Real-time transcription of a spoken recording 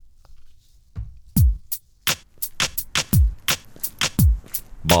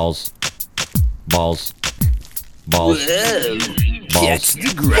Balls. Balls. Balls. Whoa, that's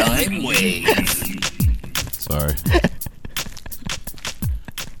the grime wave. Sorry.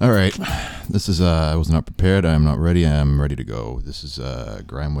 All right. This is, I was not prepared. I am not ready. I am ready to go. This is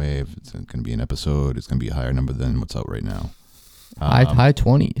Grime Wave. It's going to be an episode. It's going to be a higher number than what's out right now. High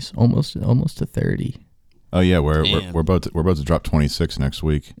 20s, almost to 30. Oh yeah, we're about to drop 26 next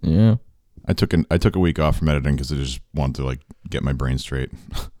week. Yeah. I took a week off from editing because I just wanted to like get my brain straight.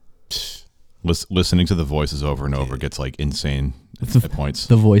 Listening to the voices over and over gets like insane at points.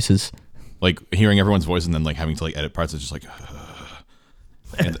 The voices. Like hearing everyone's voice and then like having to like edit parts is just like.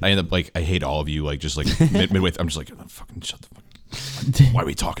 And I end up like I hate all of you like just like midway. I'm just like fucking shut the fuck. Why are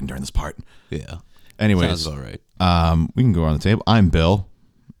we talking during this part? Yeah. Anyways, sounds all right. We can go around the table. I'm Bill.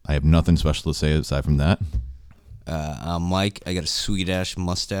 I have nothing special to say aside from that. I'm Mike. I got a sweet ash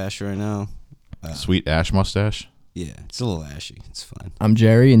mustache right now. Sweet ash mustache. Yeah, it's a little ashy. It's fine. I'm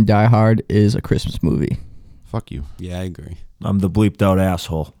Jerry, and Die Hard is a Christmas movie. Fuck you. Yeah, I agree. I'm the bleeped out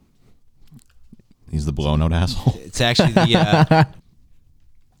asshole. He's the blown out asshole. It's actually the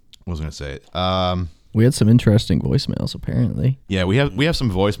What was I gonna say? We had some interesting voicemails, apparently. Yeah, we have some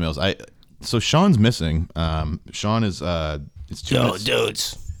voicemails. So Sean's missing. Sean is it's 2 minutes.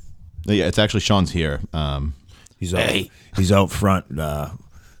 dudes. Yeah, it's actually Sean's here. He's out front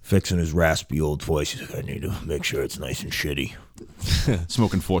fixing his raspy old voice. He's like, I need to make sure it's nice and shitty.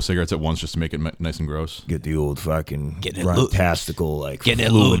 Smoking 4 cigarettes at once just to make it nice and gross. Get the old fucking Getting it runtastical like getting it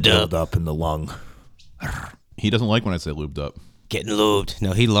fluid lubed up. build up in the lung. He doesn't like when I say lubed up. Getting lubed.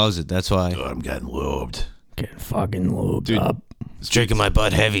 No, he loves it. That's why. I'm getting lubed. Get fucking lubed Dude. up. He's drinking my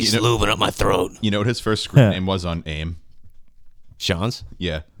butt heavy. He's lubing up my throat. You know what his first screen name was on AIM? Sean's?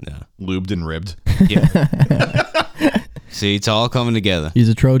 Yeah. No. Lubed and ribbed. Yeah. See, it's all coming together. He's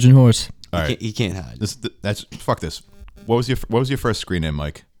a Trojan horse. All right. He can't hide. Fuck this. What was your first screen name,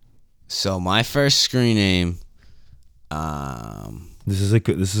 Mike? So my first screen name, This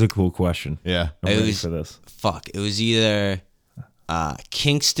is a cool question. Yeah. I'm It ready was- for this. it was either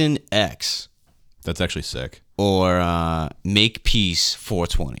Kingston X That's actually sick. or Make Peace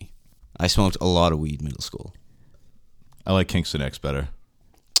 420. I smoked a lot of weed middle school. I like Kingston X better.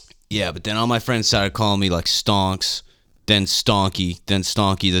 Yeah, but then all my friends started calling me like Stonks, then Stonky, then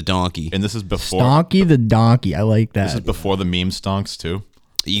Stonky the Donkey. And this is before Stonky the Donkey. I like that. this is before the meme stonks too.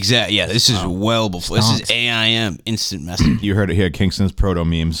 Exactly. Yeah, this is well before. This is Stonks. AIM, instant message. You heard it here, Kingston's proto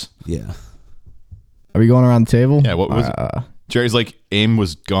memes. Yeah. Are we going around the table? Yeah, what was it? Jerry's like AIM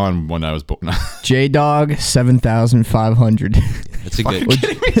was gone when I was born. J-Dog 7,500. That's a good,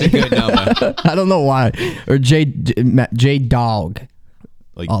 it's a good number. I don't know why. Or J-Dog.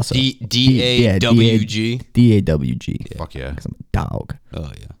 Like Also. D-A-W-G. D-A-W-G. fuck yeah. Because I'm a dog.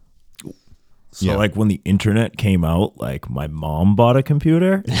 Oh, yeah. So Yeah. like when the internet came out, like my mom bought a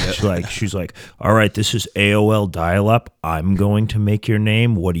computer. She's like, all right, this is AOL dial-up. I'm going to make your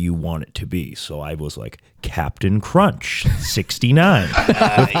name. What do you want it to be? So I was like, Captain Crunch 69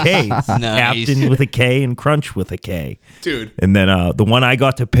 with K. Captain with a K and Crunch with a K. Dude. And then the one I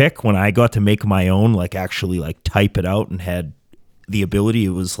got to pick when I got to make my own, like actually like type it out and had the ability, it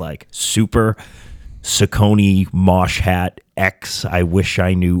was like Super Saucony Mosh Hat X. I wish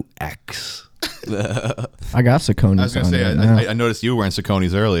I knew X. I got Saucony's I was gonna on say there now. I noticed you were wearing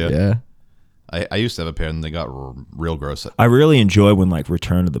Saucony's earlier. Yeah. I used to have a pair and they got real gross. I really enjoy when like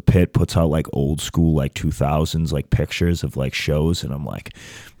Return to the Pit puts out like old school like 2000s like pictures of like shows, and I'm like,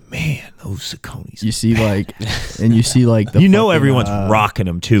 man, those Sauconys. You see like, and you see like the You know fucking, everyone's rocking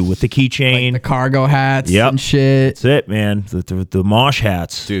them too with the keychain. the cargo hats Yep. and shit. That's it, man. The mosh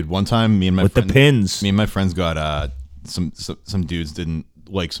hats Dude, one time me and my with friend, the pins. me and my friends got some dudes didn't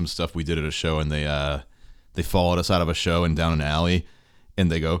like some stuff we did at a show, and they followed us out of a show and down an alley, and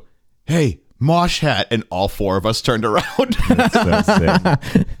they go, "Hey, mosh hat!" And all 4 of us turned around. That's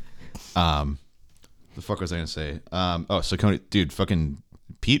it. The fuck was I gonna say? Saucony, dude, fucking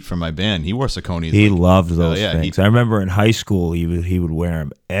Pete from my band, he wore Saucony's. He like, loved those yeah, things. I remember in high school he would wear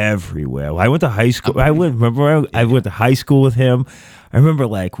them everywhere. I went to high school. I went to high school with him. I remember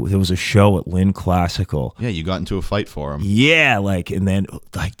like there was a show at Lynn Classical. yeah, you got into a fight for him. Yeah, like, and then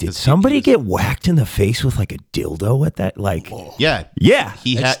like, did 'Cause somebody he was- get whacked in the face with like a dildo at that? Like, Yeah, yeah,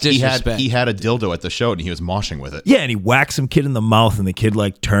 That's disrespect. he had a dildo at the show and he was moshing with it. yeah, and he whacked some kid in the mouth, and the kid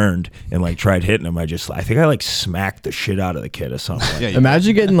like turned and like tried hitting him. I think I like smacked the shit out of the kid or something. Yeah, you-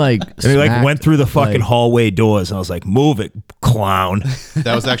 Imagine getting like, And he like smacked, went through the fucking like, hallway doors, and I was like, "Move it, clown!"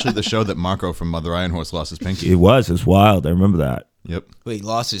 that was actually the show that Marco from Mother Iron Horse lost his pinky. It was wild. I remember that. Yep. Wait, he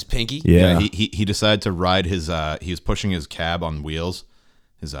lost his pinky? Yeah, He decided to ride his he was pushing his cab on wheels,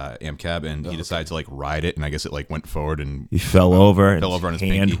 amp cab, and he decided to like ride it, and I guess it like went forward and He fell over. fell and over on his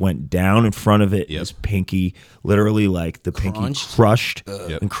hand pinky. went down in front of it. Yep. His pinky, literally, like the pinky Crunched? crushed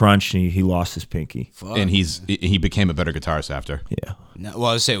Yep. and crunched, and he lost his pinky. Fuck. and he became a better guitarist after. Yeah. No,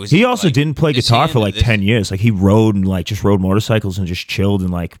 well, I was saying, was He also like, didn't play is guitar he for into like this? 10 years. Like he rode and like just rode motorcycles and just chilled and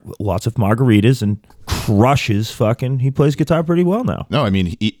like lots of margaritas and crushes fucking. He plays guitar pretty well now. No, I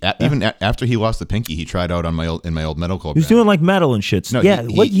mean even after he lost the pinky, he tried out on my old metalcore. He was doing like metal and shit. No, yeah.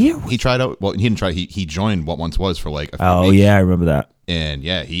 What year? He tried out. Well, he didn't try. He joined what once was for like a few Oh weeks, yeah, I remember that. and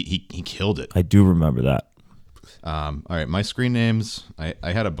yeah, he killed it. I do remember that. All right, my screen names. I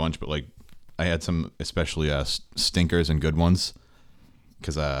had a bunch, but like I had some especially stinkers and good ones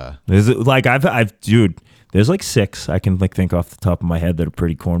because There's like dude. There's like 6 I can like think off the top of my head that are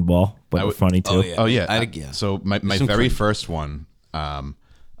pretty cornball, but I are would- funny too. yeah. oh yeah. Yeah. So my Some very cringe. first one, I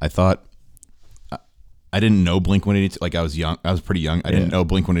thought I didn't know Blink 182. Like I was young. I was pretty young. I didn't know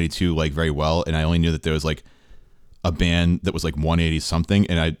Blink 182 like very well, and I only knew that there was like a band that was like 180 something,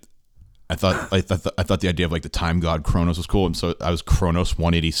 and I thought the idea of like the time god Kronos was cool, and so I was Kronos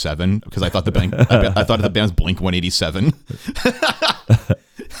 187 because I thought the band I thought the band's Blink 187.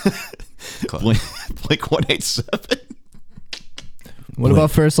 Blink 187. What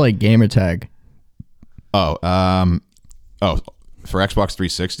about first like gamer tag? Oh, for Xbox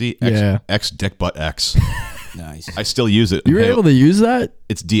 360, Yeah. X Dick Butt X. Nice. I still use it. You were able to use that?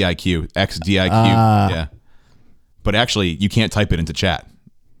 It's DIQ, X DIQ. Yeah, but actually, you can't type it into chat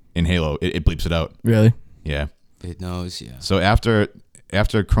in Halo. It bleeps it out. Really? Yeah. It knows, yeah. So after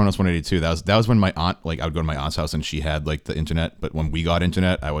Kronos 182, that was when my aunt, like I would go to my aunt's house and she had like the internet. But when we got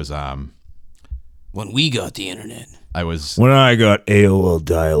internet, I was When we got the internet. When I got AOL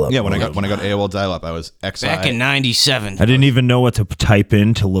dial-up. when I got AOL dial-up, I was XI. Back in 97. I didn't even know what to type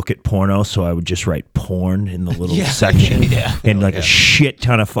in to look at porno, so I would just write porn in the little section. Yeah. And like a shit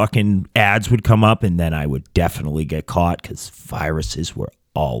ton of fucking ads would come up, and then I would definitely get caught because viruses were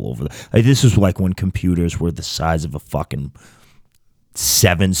all over. This was like when computers were the size of a fucking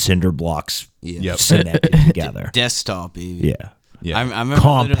 7 cinder blocks Yeah. cemented together. Desktop, baby. Yeah. Yeah. I remember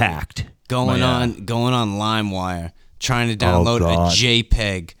Compact. going on LimeWire, trying to download a God.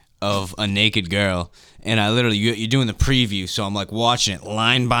 JPEG of a naked girl, and I literally you're doing the preview, so I'm like watching it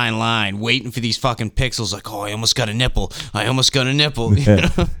line by line, waiting for these fucking pixels. Like, oh, I almost got a nipple. You know?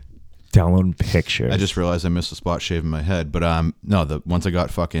 Downloading pictures. I just realized I missed a spot shaving my head. But no, once I got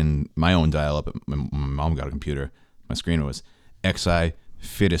fucking my own dial up, my mom got a computer. My screen was XI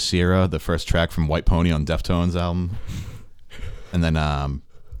Fiticera, the first track from White Pony on Deftones album. And then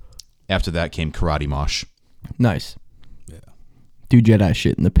after that came Karate Mosh. Nice. Yeah. Do Jedi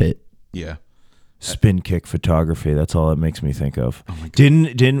shit in the pit. Yeah. Spin kick photography. That's all it makes me think of. Oh my God.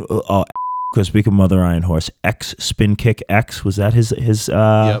 Didn't because speak of Mother Iron Horse, X Spin Kick X, was that his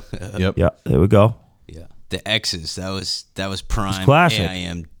Yep. Yeah, there we go. Yeah, the X's. That was prime. classic.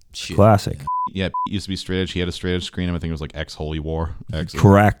 AIM shit. Classic. Yeah, it used to be straight edge. He had a straight edge screen. I think it was like X Holy War. X.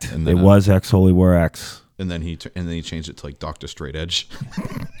 Correct. And It then, was X Holy War X. And then he changed it to like Dr. Straight Edge.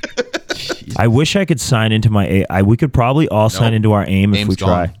 I wish I could sign into my we could probably all sign into our AIM if AIM's we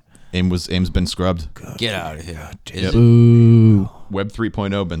try. gone. AIM's been scrubbed. Get out of here. Yep. Ooh. Web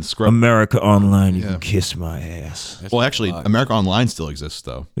 3.0 been scrubbed. America Online, you Yeah. can kiss my ass. Well, actually, America Online still exists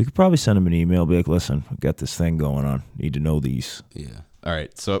though. We could probably send them an email, be like, listen, I've got this thing going on. Need to know these. Yeah. All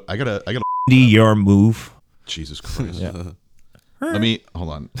right, so I gotta. Your move. Jesus Christ. Let me hold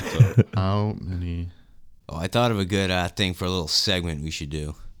on. So how many? Oh, I thought of a good thing for a little segment we should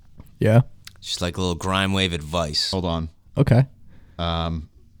do. Yeah. Just like a little grime wave advice. Hold on. Okay. I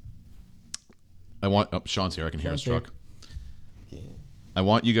want. Oh, Sean's here. I can hear his truck. I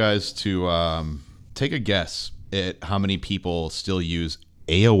want you guys to take a guess at how many people still use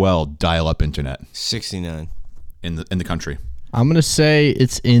AOL dial-up internet 69. in the country. I'm gonna say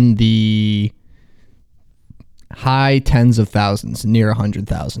it's in the high tens of thousands, near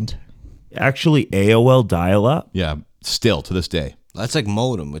 100,000. Actually, AOL dial-up. Yeah, still to this day. That's like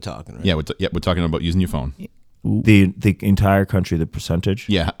modem we're talking, right? Yeah, we're talking about using your phone. The entire country, the percentage.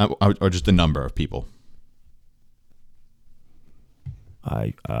 Yeah, or just the number of people.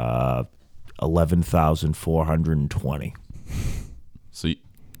 11,420. So you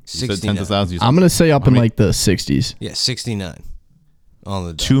said tens 69. of thousands. I'm gonna say up in many? like the 60s. Yeah, 69. On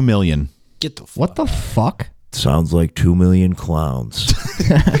the 2 million. Get the fuck. What the fuck? Sounds like 2 million clowns.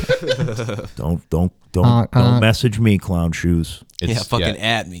 don't message me, clown shoes. It's, Yeah, fucking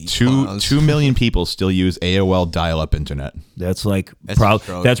at me. Two clowns. 2 million people still use AOL dial-up internet. That's like That's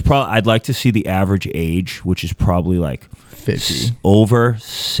probably I'd like to see the average age, which is probably like 50. over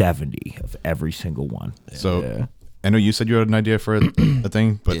 70 of every single one. So Yeah. I know you said you had an idea for a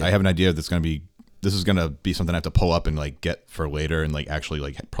thing, but I have an idea that's gonna be. This is gonna be something I have to pull up and like get for later, and like actually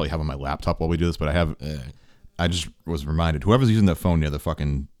like probably have on my laptop while we do this. But I have. I just was reminded. Whoever's using the phone near the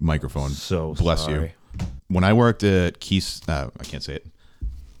fucking microphone. So bless sorry. you. When I worked at Keys, I can't say it.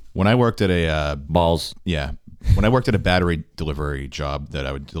 When I worked at a Balls. yeah. When I worked at a battery delivery job that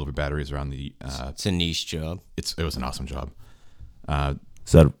I would deliver batteries around the. It's a niche job. It was an awesome job.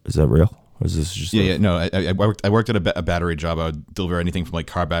 Is that real? Or is this just Yeah. No, I worked at a battery job. I would deliver anything from like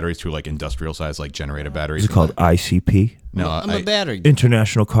car batteries to like industrial size like generator batteries. Is it called ICP? No, I'm a battery.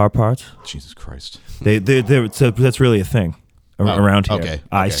 International Car Parts. Jesus Christ. That's really a thing around here. okay.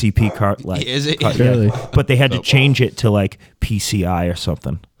 ICP car. Like, Is it? car- Really? yeah. But they had to change it to like PCI or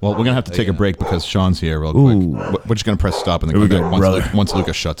something. Well, we're gonna have to take a break because Sean's here real Ooh. quick. We're just gonna press stop and then Here come we back go, brother. once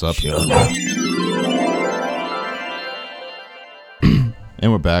Lucas shuts up.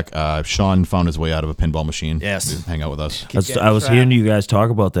 And we're back. Sean found his way out of a pinball machine. Yes. To hang out with us. I was hearing you guys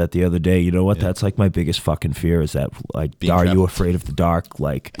talk about that the other day. You know what? That's like my biggest fucking fear is that like, Being are trapped. you afraid of the dark?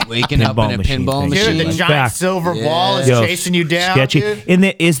 Like Waking up in a pinball thing. machine. Dude, the Like, giant back. silver ball is Yo, chasing you down, sketchy. dude. And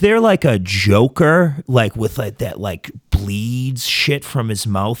is there like a Joker like with like that like bleeds shit from his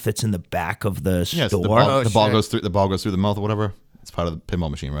mouth that's in the back of the Yes, store? the ball shit. goes through the mouth or whatever. It's part of the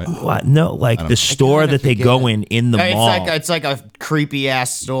pinball machine, right? What? No, like the store that they go in the It's mall. it's like a creepy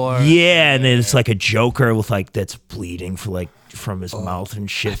ass store. Yeah, and then it's like a Joker with like that's bleeding for like from his mouth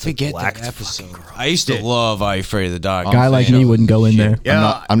and shit. I It's, like, forget black. that episode. I used to love Are You Afraid of the Dark? Guy like me wouldn't go in there.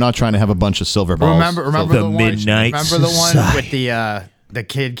 Yeah. I'm not trying to have a bunch of silver balls. Remember The the one. Midnight Remember the one Society. with the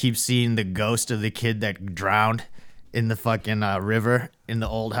kid keeps seeing the ghost of the kid that drowned in the fucking river in the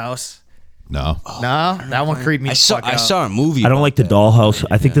old house. No. No, that one creeped me. I the saw fuck I out. saw a movie. I don't about like the that. dollhouse.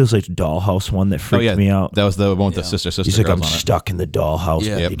 I think there's like a dollhouse one that Oh freaked yeah, me out. That was the one with the sister He's like, girls I'm on it. stuck in the dollhouse,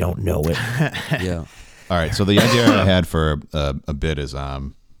 Yeah. but Yep. they don't know it. Yeah. All right, so the idea I had for a bit is,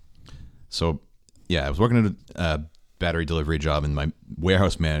 so yeah, I was working at a battery delivery job, and my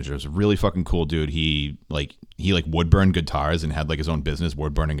warehouse manager is a really fucking cool dude. He wood burn guitars and had like his own business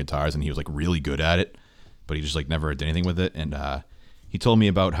wood burning guitars, and he was like really good at it, but he just like never did anything with it. And he told me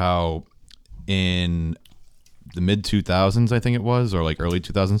about how in the mid 2000s, I think it was, or like early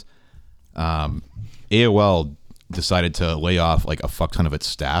 2000s, AOL decided to lay off like a fuck ton of its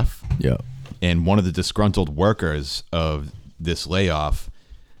staff. Yeah. And one of the disgruntled workers of this layoff,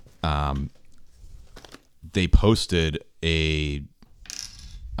 they posted a,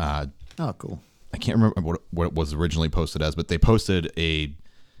 Oh, cool. I can't remember what it was originally posted as, but they posted a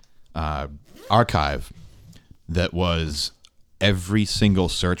archive that was every single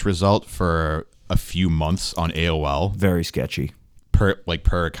search result for a few months on AOL Very sketchy. per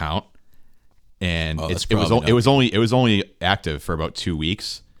account, and that's it was probably it was only active for about 2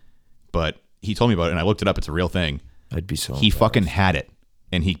 weeks, but he told me about it, and I looked it up. It's a real thing. I'd be so. He fucking had it,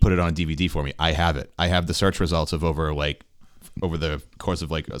 and he put it on a DVD for me. I have it. I have the search results of over the course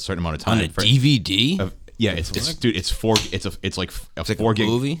of like a certain amount of time. On a DVD? Yeah, it's dude. It's like a like a 4 gig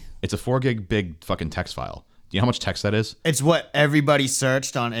movie? It's a 4 gig big fucking text file. Do you know how much text that is? It's what everybody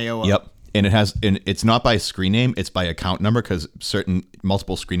searched on AOL. Yep. And it's not by screen name, it's by account number, because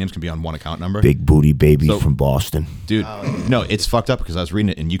multiple screen names can be on one account number. Big booty baby So- from Boston. Dude, no, it's fucked up because I was reading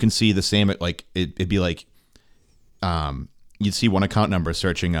it, and you can see the same. Like it'd be like, you'd see one account number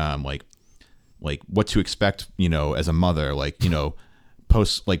searching like what to expect, as a mother, like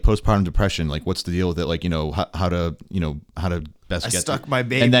postpartum depression, like what's the deal with it, like how to best I get. stuck my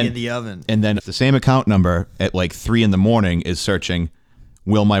baby and then, in the oven. and then the same account number at like 3 a.m. is searching,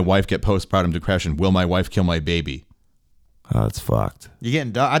 will my wife get postpartum depression? Will my wife kill my baby? Oh, it's fucked. You're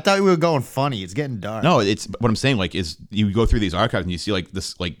getting dark. I thought we were going funny. It's getting dark. No, it's what I'm saying. Like, is you go through these archives and you see like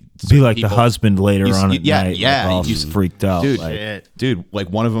this, like Be like people- the husband later You see- on at yeah, night. yeah, like, all you- freaked out. dude, like, Shit. dude. Like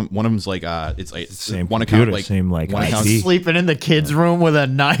one of them's like it's like Same one computer, account, like same, like, one IP. account. Sleeping in the kids' room with a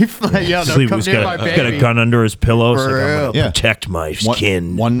knife. Like, yo, don't Sleep, come he's near my got baby. a gun under his pillow. So For like, I'm real. gonna Yeah. protect my One,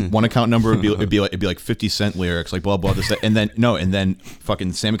 skin. one account number it'd be like 50 Cent lyrics, like blah blah this, that. And then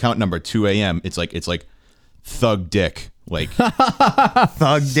fucking same account number 2 a.m. It's like Thug Dick, like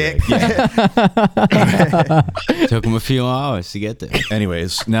Thug dick. Took him a few hours to get there.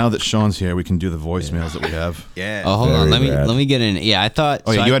 anyways, now that Sean's here, we can do the voicemails that we have. Yeah. Oh, hold on. Very Let bad. me get in. Yeah, I thought.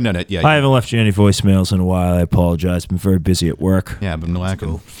 Oh yeah, so you hadn't done it. Yeah, I haven't left you any voicemails in a while. I apologize. Been very busy at work. yeah, I've been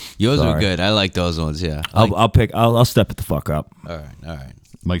lacking. yours were Sorry. good. I like those ones. Yeah. I'll step it the fuck up. All right.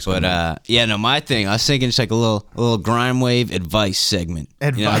 Mike's But been- yeah, no, my thing. I was thinking it's like a little grime wave advice segment.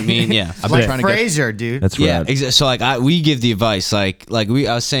 You know what I mean? Yeah. I've been Like trying to get. Fraser, dude. That's Yeah, rad. so like we give the advice, like I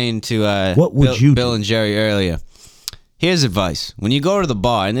was saying to What would you Bill do? and Jerry earlier. Here's advice: when you go to the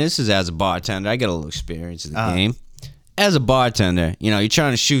bar, and this is as a bartender, I get a little experience in the game. as a bartender, you know, you're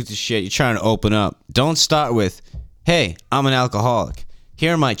trying to shoot the shit, you're trying to open up. Don't start with, hey, I'm an alcoholic.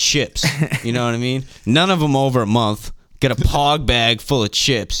 Here are my chips. You know what I mean? None of them over a month. Get a pog bag full of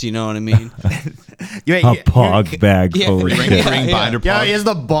chips. You know what I mean? A pog bag full of shit. Binder Yeah, pog. here's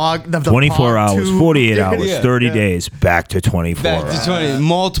the bog. The 24 pog hours, tube. 48 hours, 30 days, back to 24 Back hours. to 20, It's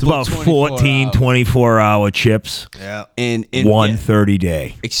multiple about 24 14, hours. 24-hour chips, Yeah. And 1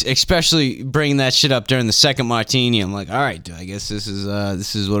 30-day. especially bringing that shit up during the second martini. I'm like, all right, dude, I guess this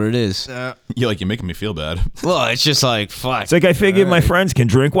is what it is. You're making me feel bad. Well, it's just like, fuck. It's like I figured my friends can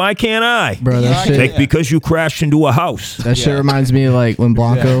drink. Why can't I? Bro, that shit, Like because you crashed into a house. that shit reminds me of like when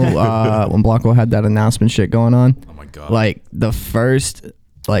Blanco had that announcement shit going on. Oh my god. Like the first,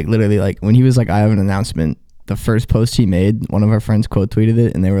 like literally, like when he was like, I have an announcement. The first post he made, one of our friends quote tweeted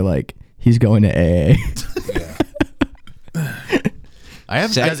it, and they were like, he's going to AA.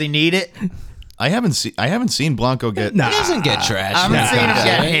 Does he need it? I haven't seen Blanco get. He doesn't get trashed. I haven't seen him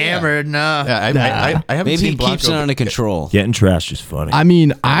get hammered. No. Yeah, I haven't Maybe seen he keeps it Blanco under control. Getting trashed is funny. I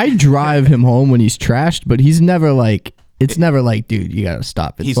mean, I drive him home when he's trashed, but he's never like, it's never like, dude, you gotta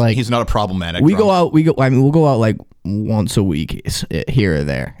stop. It's like he's not a problematic. we drunk. go out. We'll go out like once a week here or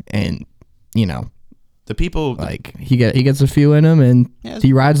there, and you know, The people like he gets a few in him, and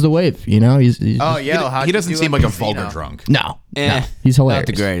he rides the wave. You know, he's Oh, yeah. he doesn't seem like a vulgar drunk. no, Eh, he's hilarious.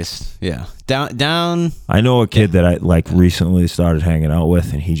 Not the greatest. Yeah. Down. I know a kid that I like recently started hanging out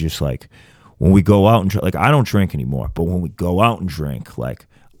with, and he just like when we go out and like I don't drink anymore, but when we go out and drink, like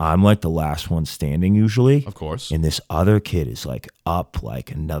I'm like the last one standing usually. Of course. And this other kid is like up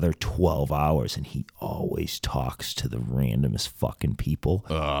like another 12 hours, and he always talks to the randomest fucking people.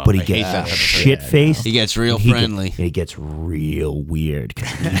 But he I hate that gets type of shit faced. He gets real friendly. He gets real weird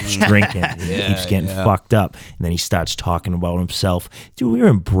because he keeps drinking. And he keeps getting fucked up. And then he starts talking about himself. Dude, we were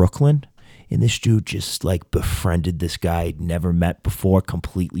in Brooklyn. And this dude just like befriended this guy he'd never met before,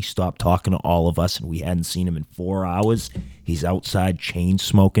 completely stopped talking to all of us, and we hadn't seen him in 4 hours. He's outside chain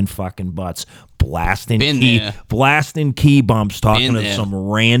smoking fucking butts, blasting key bumps, talking to some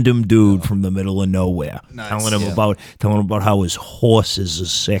random dude from the middle of nowhere, telling him about how his horses are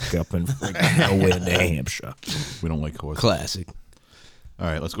sick up in freaking nowhere, New Hampshire. We don't like horses. Classic. All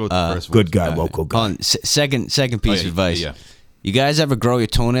right, let's go with the first Good voice. guy, local guy. On second piece of advice. Yeah. You guys ever grow your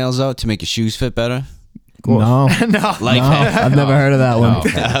toenails out to make your shoes fit better? No, Life hack. I've never heard of that one.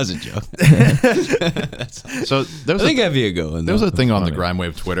 That was a joke. So there I was think a, that'd be a good one. there was though. a thing on the Grime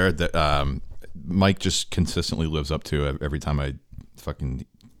Wave Twitter that Mike just consistently lives up to every time I fucking.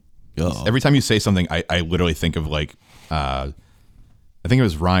 Uh-oh. Every time you say something, I literally think of like, I think it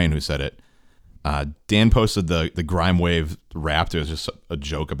was Ryan who said it. Dan posted the Grime Wave rap. It was just a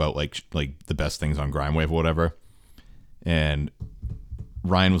joke about like the best things on Grime Wave or whatever. And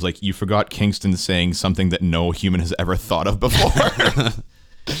Ryan was like, "You forgot Kingston saying something that no human has ever thought of before."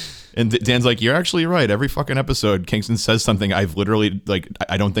 And Dan's like, "You're actually right. Every fucking episode, Kingston says something I've literally like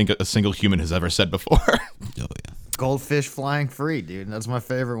I don't think a single human has ever said before." Oh yeah. Goldfish flying free, dude. That's my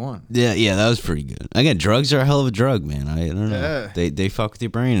favorite one. Yeah, that was pretty good. Again, drugs are a hell of a drug, man. I don't know. Yeah. They fuck with your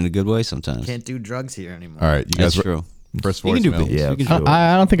brain in a good way sometimes. Can't do drugs here anymore. All right, you That's guys. true. First You can do voicemail. bits. Yeah, You can sure. do-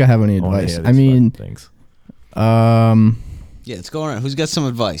 I don't think I have any I wanna advice. hear I these mean, fucking things. Yeah, let's go around. Who's got some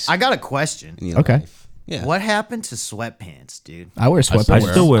advice? I got a question. in your Okay. life? Yeah. What happened to sweatpants, dude? I wear still sweatpants.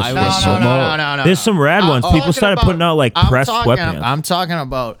 I still wear I No, wear sweatpants. no. There's some rad ones. I'm People talking started putting out like I'm pressed talking- sweatpants. I'm talking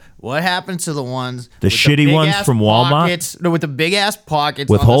about what happened to the ones The with shitty big ones ass from Walmart? pockets, no, with the big ass pockets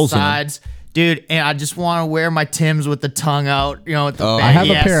With on holes the in 'em. sides. Dude, and I just want to wear my Timbs with the tongue out, you know, with the I have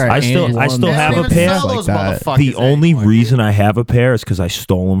a baggy pair. ass- I still And have one a pair. Sell those motherfuckers The only anymore, reason I have a pair is because I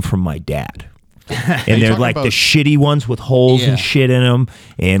stole them from my dad. And they're talking like the about- shitty ones with holes Yeah. and shit in them,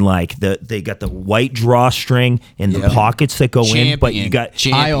 and like they got the white drawstring and the pockets that go in, but you got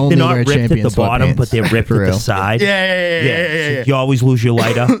Champion. I only they're not wear ripped at champion the bottom, sweatpants. but they're ripped For at the real. side. Yeah. So you always lose your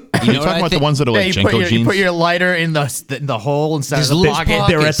lighter. You know You what talking I about the think? ones that are Yeah, like you Jenko put jeans? your lighter in the hole instead There's of the loose pocket. pockets.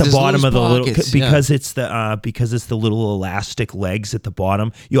 They're at the There's bottom loose of the little pockets, because it's the little elastic legs at the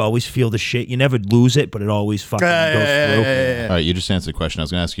bottom. You always feel the shit. You never lose it, but it always fucking goes through. All right, you just answered the question. I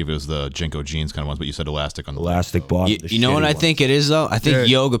was going to ask you if it was the Jenko jeans kind of ones, but you said elastic on the Elastic bottom. You know what I think it is though? I think Dude.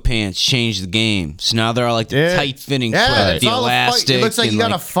 yoga pants changed the game. So now they're all like the Yeah. tight fitting Yeah, sweat, it's the all elastic. it looks like and, you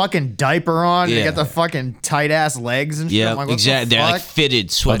got a fucking diaper on. You Yeah. got the fucking tight ass legs and shit. yeah, I'm like, what exactly. The They're fuck? like fitted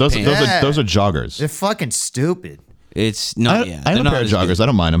Oh, those, sweatpants. those, Yeah. are, those are joggers. They're fucking stupid. It's not. I Yeah, have they're a not pair of as good. joggers. I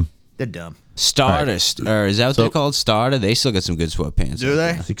don't mind them. They're dumb. Stardust, or is that what they're called? Starter. They still got some good sweatpants. Do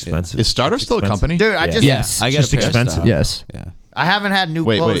they? It's expensive. Is Starter still a company? Dude, I just Yes. I got just a pair expensive. Of Yes. yeah. I haven't had new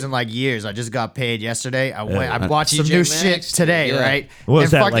Wait, clothes wait. in like years. I just got paid yesterday. I bought some TJ new Maxx? shit today, Yeah. right? What was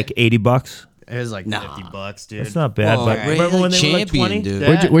And that, fucking- like $80? It was like Nah. $50, dude. It's not bad, Well, but Ray, remember when they were like champion, 20? dude.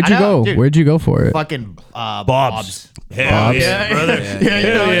 Yeah. Where'd you I know, go? dude. Where'd you go for it? Fucking Bob's. Hell Bob's? yeah, brother. Yeah,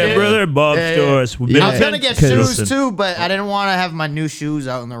 Hell yeah, dude. brother. Bob's Yeah, yeah. stores. Yeah. I was gonna get 'Cause- shoes too, but I didn't want to have my new shoes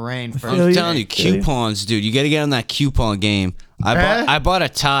out in the rain. feel I'm you. telling you, coupons, dude. You got to get on that coupon game. I bought a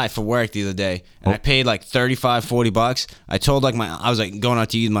tie for work the other day, and I paid like $35-$40. I told like I was like going out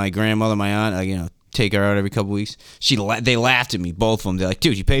to eat with my grandmother, my aunt, like, you know, take her out every couple weeks. They laughed at me, both of them. They're like,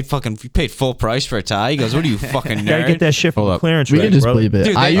 dude, you paid full price for a tie. He goes, what are you, fucking nerd? Gotta get that shit from Hold the up. clearance We rack, can just brother. bleep it.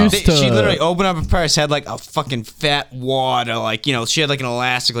 Dude, I used to. she literally opened up her purse, had like a fucking fat wad of like, you know, she had like an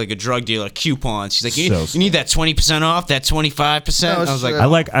elastic, like a drug dealer, coupons. She's like, you need that 20% off, that 25%. I was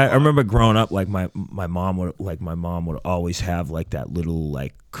like, I remember growing up, like my mom would always have like that little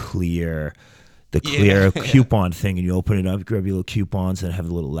like clear coupon thing, and you open it up, you grab your little coupons, and have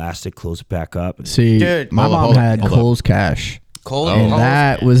the little elastic, close it back up. See, Dude, my hold on, mom hold on, had hold on. Kohl's Cash. Cole, And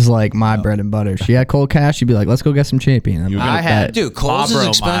that was like my bread and butter. She had Kohl's Cash. She'd be like, "Let's go get some champion." I'm like, I had dude, Cole's is Marlboro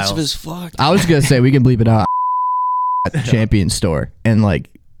expensive Miles. as fuck. I was gonna say we can bleep it out at the champion store, and like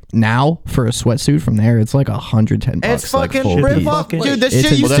now for a sweatsuit from there, it's like $110. It's like fucking full rip piece. off, Fucking- dude. This It's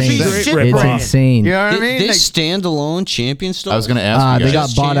shit used to be insane. shit It's It's brand. insane. You know what I mean? This Like, standalone champion store. I was gonna ask you They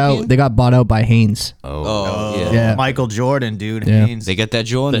guys. got bought Champion? out. They got bought out by Hanes. Oh, yeah. Yeah. Michael Jordan, dude. Yeah. Haynes. They got that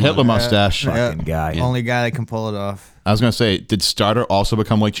Jordan. the Hitler money. mustache. Fucking guy. Only guy that can pull it off. I was gonna say, did Starter also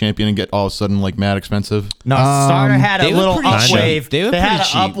become like champion and get all of a sudden like mad expensive? No, Starter had a they were little pretty up cheap. wave. They were had pretty an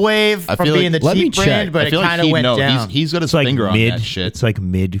cheap. up wave I from feel being like- the Let me cheap brand, check. but I it feel kind like of went down. He's got his It's like finger on mid. that shit. It's like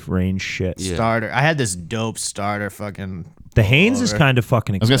mid-range shit. Yeah. Starter. I had this dope Starter fucking. The Hanes is kind of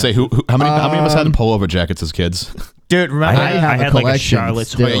fucking I was gonna expensive. say, how many of us had pullover jackets as kids? Dude, remember? I have had a like a collection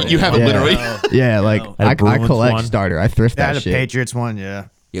Charlotte's still. Web. You have it Yeah. literally. Yeah, like I had a I Bruins collect one. Starter. I thrift I had that a shit. Patriots one, yeah.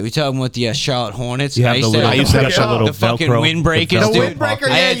 Yeah, we talking about the Charlotte Hornets. You have the little- I used to have the little the fucking Velcro- windbreakers, the Velcro dude. windbreaker, I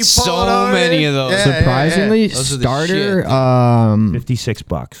yeah, had you pull so it over many it. of those. Yeah. Surprisingly, Those are the Starter. shit.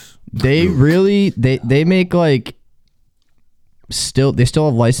 $56. They really they make like they still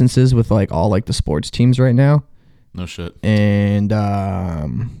have licenses with like all like the sports teams right now, No shit. and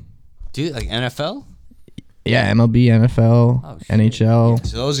Dude, like NFL? yeah, MLB, NFL, Oh, shit. NHL.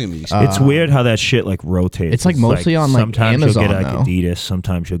 So those are gonna be. It's weird how that shit like rotates. It's like mostly on, like, sometimes Amazon, you'll get like though. Adidas,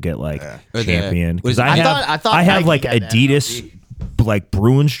 sometimes you'll get like Or the- Champion. was- Because I have thought I have Nike like had that Adidas like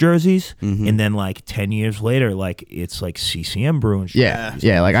Bruins jerseys, Mm-hmm. and then like 10 years later, like it's like CCM Bruins. Yeah,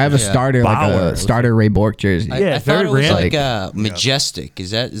 yeah. Like I have a starter, like Bauer. a starter Ray Bork jersey. Yeah, I thought very it was random. like Majestic.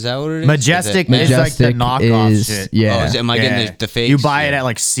 Is that what it is? Majestic Is is like the Majestic knockoff is- shit. yeah. Oh, am I getting the fake? You buy it at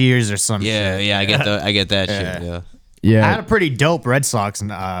like Sears or something. Yeah, yeah. I get that shit. Yeah. Yeah. I had a pretty dope Red Sox and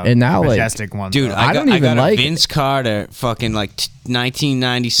now, like, Majestic one. Dude, though. I don't even got a like- Vince Carter fucking like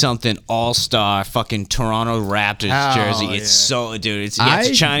 1990 something All Star fucking Toronto Raptors Hell jersey. yeah. It's so, dude. It's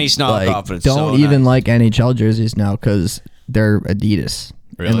a Chinese knockoff, like, but it's don't so even nice. like NHL jerseys now because they're Adidas.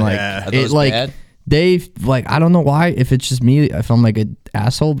 Really? And like Yeah. Are it those like bad? they like I don't know why if it's just me if I'm like an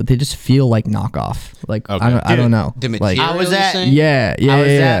asshole, but they just feel like knockoff. Like Okay. I don't know. The Like material, I was you're at- saying? yeah, yeah, I was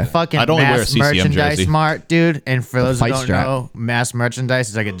yeah. at fucking I'd only wear a Mass CCM Merchandise jersey. Mart, dude. And for those who fight don't strap. know, Mass Merchandise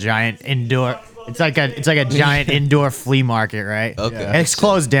is like a giant indoor. It's like a giant indoor flea market, right? Okay. And it's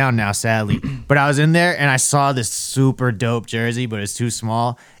closed down now, sadly. But I was in there and I saw this super dope jersey, but it's too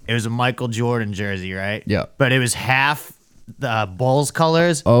small. It was a Michael Jordan jersey, right? Yeah. But it was half the Bulls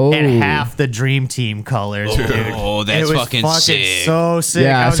colors Oh. and half the Dream Team colors, dude. Oh, that's it was fucking sick. so sick.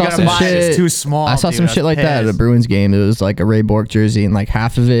 Yeah, I was gonna buy it. It's too small. I saw dude. some was shit like that at a pissed. Bruins game. It was like a Ray Bork jersey, and like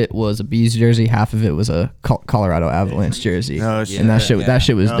half of it was a Bees jersey, half of it was a Colorado Avalanche jersey. No shit. And that shit, Yeah. that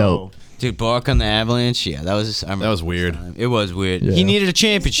shit was No. dope. Dude, Bark on the Avalanche. Yeah, that was. I remember That was weird. It was weird. Yeah. He needed a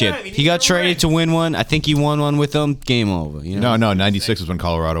championship. He got traded to win one. I think he won one with them. Game over. You know? No, 96 was when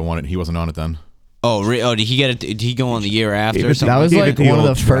Colorado won it. He wasn't on it then. Oh, did he get it? Did he go on the year after or something? That was Give like it the one of the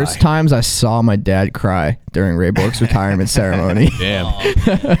old try. first times I saw my dad cry during Ray Bork's retirement ceremony. Damn.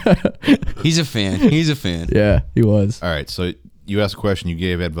 He's a fan. He's a fan. Yeah, he was. All right, so you asked a question. You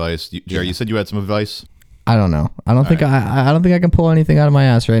gave advice. Jerry, you said you had some advice. I don't know. I don't think I don't think I can pull anything out of my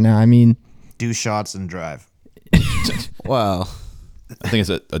ass right now. I mean, Do shots and drive. Wow. I think it's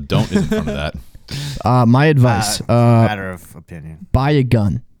a don't is in front of that. my advice: It's a matter of opinion. buy a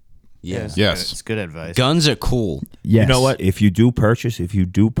gun. Yeah. Yes. It's good advice. Guns are cool. Yes. You know what? If you do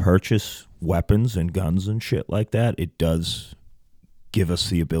purchase weapons and guns and shit like that, it does give us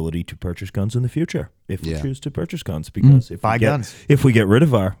the ability to purchase guns in the future if we Yeah. choose to purchase guns. Because Buy guns. if we get rid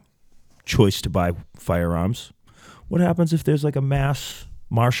of our choice to buy firearms, what happens if there's like a mass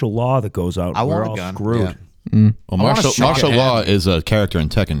martial law that goes out? I and we're want a all gun. screwed. Yeah. Well, wanna martial shock it. law is a character in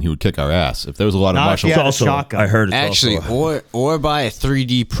Tekken. He would kick our ass if there was a lot of Not if martial. you It's had a also, shotgun. I heard it's Actually, also or buy a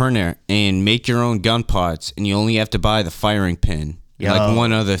 3D printer and make your own gun parts, and you only have to buy the firing pin. And Yo. like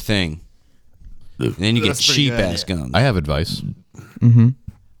one other thing. And then you get That's pretty cheap good. ass guns. I have advice. Mm-hmm.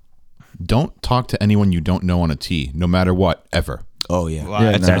 Don't talk to anyone you don't know on a tee, no matter what, ever. Oh yeah.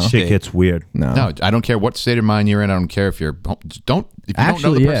 Yeah, That's no. a that shit mistake. gets weird. No. No, I don't care what state of mind you're in. I don't care if you're. Just don't. If you don't know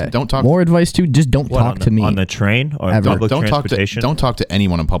Actually, the person, yeah. don't talk. More advice too. Just don't What, talk on to the, me. on the train or Ever. public don't talk to. transportation. Don't talk to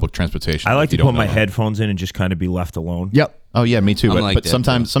anyone on public transportation. I like if you to don't put my know them. headphones in and just kind of be left alone. Yep. Oh yeah, me too. I'm But, like but that,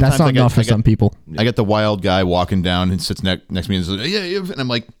 sometimes That's not I get, enough for I get- some people. I get the wild guy walking down and sits next to me and says, "Yeah," and I'm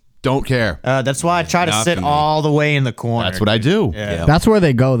like, "Don't care." That's why I try to Not sit for me. all the way in the corner. That's what I do. Yeah. That's where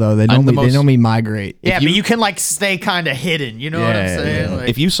they go though. They I'm the normally most- they normally migrate. Yeah, you- but you can like stay kind of hidden. You know what I'm Yeah, saying? yeah. Like,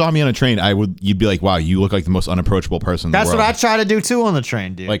 If you saw me on a train, you'd be like, "Wow, you look like the most unapproachable person." In that's the what I world. try to do too on the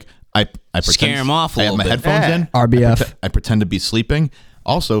train, dude. Like I pretend, Scare 'em off a I have little my bit. headphones Yeah. in. RBF. I pretend to be sleeping.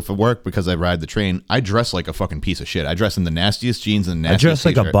 Also for work because I ride the train, I dress like a fucking piece of shit. I dress in the nastiest jeans and the I nastiest dress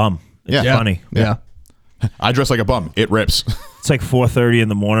like a t-shirt. bum. It's Yeah. funny. Yeah. I dress like a bum. It rips. It's like 4:30 in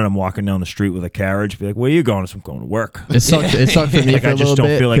the morning. I'm walking down the street with a carriage. Be like, "Where are you going?" I said, "I'm going to work." It sucked. It sucked for me Like for I a little just don't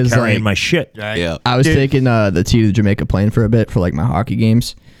bit feel like 'cause, carrying my shit. right? Yeah. I was Dude. taking the T to the Jamaica plane for a bit for like my hockey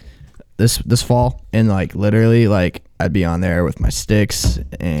games this fall, and like literally like I'd be on there with my sticks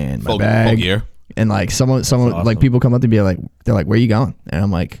and my Full bag, gear. and like someone awesome. like people come up to me like they're like, "Where you going?" And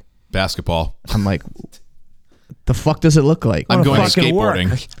I'm like, Basketball. the fuck does it look like? I'm going fucking work.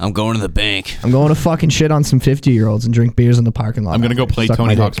 skateboarding. I'm going to the bank. I'm going to fucking shit on some 50-year-olds and drink beers in the parking lot. I'm gonna go play Suck my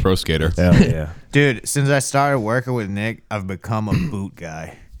Tony dick. Hawk's Pro Skater. Hell yeah. Dude, since I started working with Nick, I've become a boot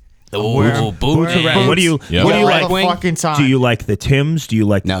guy. Oh, Boots man. around. What do you? Yeah. What do you All like? the fucking time. Do you like the Tims? Do you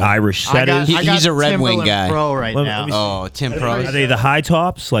like No. the Irish I got, setters? He- I got he's a Red Wing Timberland guy. Pro right Let me- now. let me see. Oh, Tim Are Pros. they the high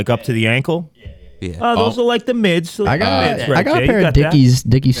tops, like up to the ankle? Yeah. Oh, those are like the mids. I got mids right I got there. a You pair of got that?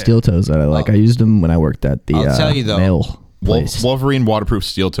 Dickies steel toes that I like. I used them when I worked at the I'll tell you, though, mail place. Wolverine waterproof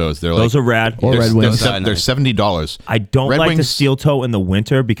steel toes. They're Those like are rad. Or Red Wings. They're $70. I don't Red like the Wings- steel toe in the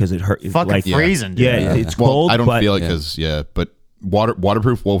winter because it hurt. Fucking like, freezing, dude. Yeah, it's Well, cold. I don't but feel it because but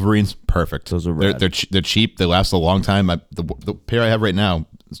waterproof Wolverines perfect. Those are they're rad. they're cheap. They last a long time. The pair I have right now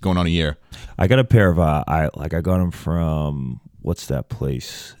is going on a year. I got a pair of I got them from what's that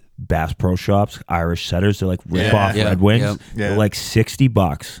place? Bass Pro Shops, Irish setters. They're like rip off Yeah. Red Wings. Yep. They're like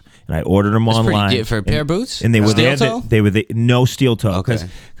 $60, and I ordered them That's pretty online. good for a pair of boots? and they were Steel there. toe? They were no steel toe Okay.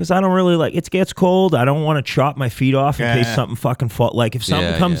 because I don't really like it. Gets cold. I don't want to chop my feet off in case Yeah. something fucking fall. Like if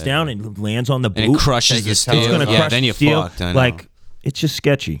something Yeah, comes yeah, down and lands on the And boot, it crushes the it's steel. it's gonna Yeah, crush then the you're steel. fucked. I know. Like it's just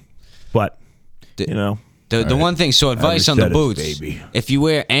sketchy, but you know. The one thing, so advice on the said it, boots. baby. If you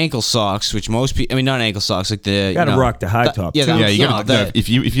wear ankle socks, which most people, I mean, not ankle socks, like the Gotta rock the high top, Yeah, too. Yeah, you no, gotta, if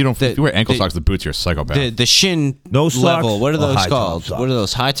you wear ankle socks, the boots, you're a psychopath. the shin No socks level. What are or those high top called? socks? What are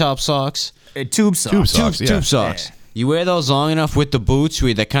those high top socks? Tube socks. Tube socks. Tube, yeah. tube socks. You wear those long enough with the boots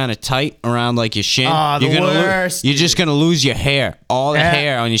where they're kind of tight around like your shin. Ah, the you're gonna worst, you're just gonna lose your hair. All the Yeah.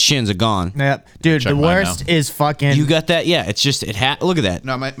 hair on your shins are gone. Yep. Dude, Check the mine worst now. is fucking. You got that? Yeah. It's just look at that.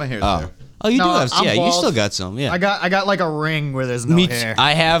 No, my hair's Oh. there. Oh, you No, do have. I'm Yeah, you bald. still got some. Yeah. I got like a ring where there's no Me, hair.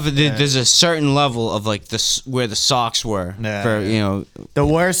 I have. There's a certain level of like where the socks were Yeah. for The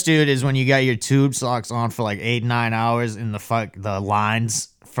worst, dude, is when you got your tube socks on for like 8-9 hours in the lines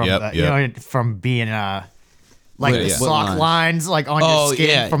from Yep, the, yep. you know, from being like What- the what sock lines? lines like on Oh, your skin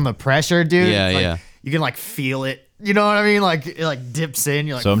yeah. from the pressure, dude. Yeah, Like, yeah. You can like feel it. You know what I mean? Like it like dips in.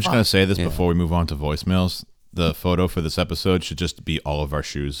 You're like, So I'm just fuck. gonna say this before we move on to voicemails. The photo for this episode should just be all of our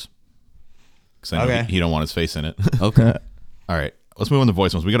shoes, because I know Okay. he don't want his face in it. Okay. All right, let's move on to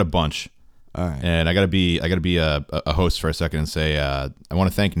voicemails. We got a bunch. All right. And I gotta be a host for a second and say I want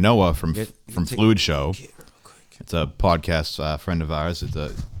to thank Noah from Fluid Show. It's a podcast friend of ours.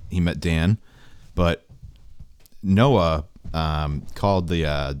 He met Dan, but Noah called the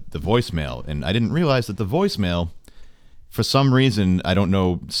voicemail, and I didn't realize that the voicemail, for some reason, I don't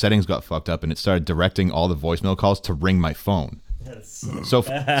know, settings got fucked up, and it started directing all the voicemail calls to ring my phone. So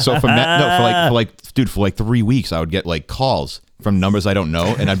for like 3 weeks, I would get like calls from numbers I don't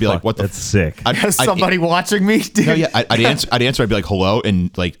know, and I'd be like, "What the?" That's sick. Has somebody watching me, dude? No, yeah, I'd answer. I'd be like, "Hello,"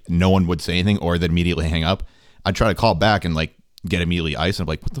 and like no one would say anything, or they'd immediately hang up. I'd try to call back and like get immediately iced, and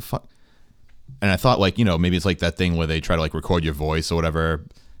I'm like, "What the fuck?" And I thought like maybe it's like that thing where they try to like record your voice or whatever.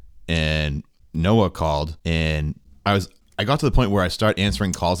 And Noah called, and I got to the point where I start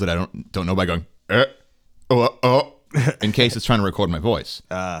answering calls that I don't know by going, oh, in case it's trying to record my voice.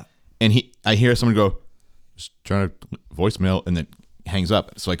 And I hear someone go, just trying to voicemail, and then hangs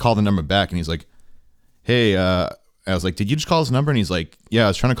up. So I call the number back, and he's like, hey, I was like, did you just call this number? And he's like, yeah, I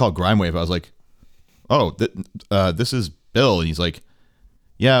was trying to call Grimewave. I was like, oh, this is Bill. And he's like,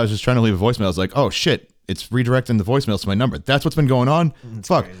 yeah, I was just trying to leave a voicemail. I was like, oh, shit. It's redirecting the voicemails to my number. That's what's been going on?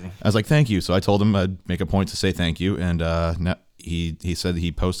 Fuck. Crazy. I was like, thank you. So I told him I'd make a point to say thank you. And now he said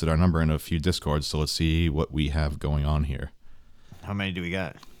he posted our number in a few Discords. So let's see what we have going on here. How many do we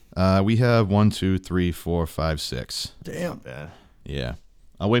got? We have 1, 2, 3, 4, 5, 6. Damn. Bad. Yeah.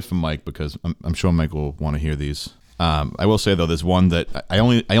 I'll wait for Mike because I'm sure Mike will want to hear these. I will say though, there's one that I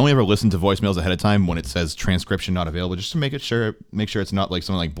only ever listen to voicemails ahead of time when it says transcription not available, just to make sure it's not like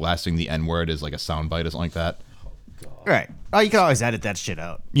someone like blasting the N word as like a soundbite or something like that. Right. Oh, you can always edit that shit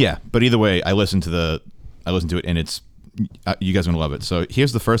out. Yeah, but either way, I listen to it and it's you guys are gonna love it. So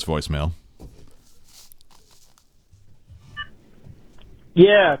here's the first voicemail.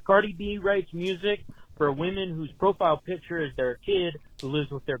 Yeah, Cardi B writes music for women whose profile picture is their kid who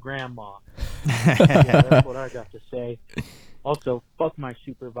lives with their grandma. Yeah, that's what I got to say. Also, fuck my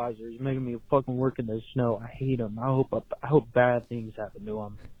supervisor. He's making me fucking work in the snow. I hate him. I hope bad things happen to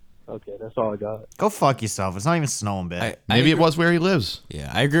him. Okay, that's all I got. Go fuck yourself. It's not even snowing bad. Maybe it was where he lives.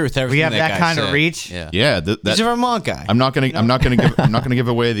 Yeah, I agree with everything. We have that guy kind of said. reach? Yeah, Yeah, he's a Vermont guy. I'm not gonna give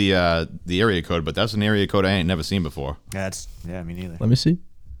away the area code, but that's an area code I ain't never seen before. Yeah, me neither. Let me see.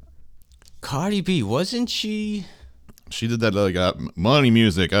 Cardi B, wasn't she? She did that like money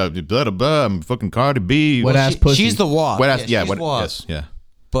music. Blah, blah, blah, I'm fucking Cardi B. What ass pussy? She's the WAP. What ass? Yeah, she's what? WAP. Yes, yeah.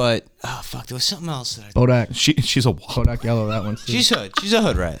 But oh fuck, there was something else that I. Bodak. She's a WAP. Bodak Yellow. That one. She's hood. She's a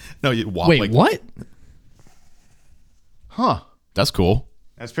hood rat. No, you WAP. Wait, like, what? Huh? That's cool.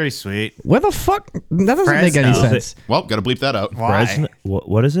 That's pretty sweet. Where the fuck? That doesn't make any Fresno. sense. Well, gotta bleep that out. Why? Fresno,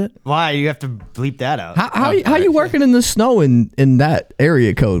 what is it? Why? You have to bleep that out. How you working in the snow in that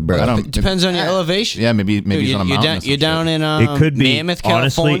area code, bro? I don't. It depends on your elevation. Yeah, maybe Dude, he's on a mountain. or some You're down shit. in It could be Mammoth,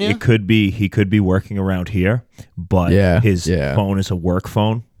 honestly. California. It could be he could be working around here, but his phone is a work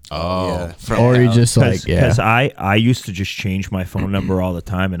phone. Oh, From Or you just like, Because yeah. I used to just change my phone number all the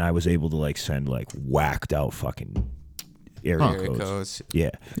time, and I was able to like send like whacked out fucking area codes. Yeah,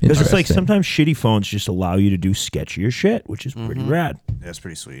 because it's like Interesting. sometimes shitty phones just allow you to do sketchier shit, which is pretty rad. That's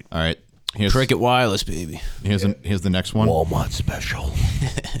pretty sweet. all right. Here's Cricket Wireless, baby. here's the next one. Walmart special.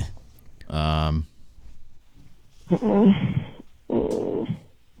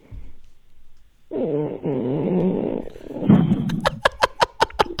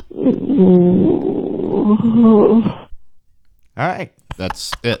 All right.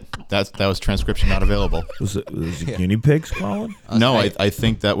 That's it. That was transcription not available. Was it guinea pigs calling? No, I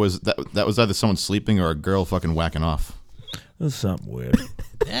think that was either someone sleeping or a girl fucking whacking off. That was something weird.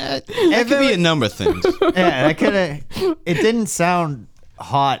 That could be a number of things. Yeah, that could have. It didn't sound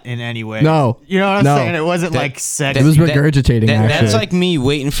hot in any way. No. You know what I'm No. saying? It wasn't like sexy. It was regurgitating, actually. That's like me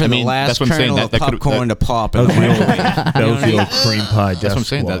waiting for mean, the last that's what I'm saying, kernel that of could've- popcorn to pop. That In was the the old, microwave. that was the old cream pie. That's what I'm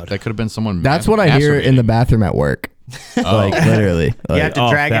saying. That could have been someone. That's what I hear in the bathroom at work. Like literally. you Like, have to oh,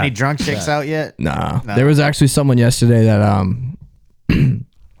 drag that- any drunk chicks out yet? nah. No. There was actually someone yesterday that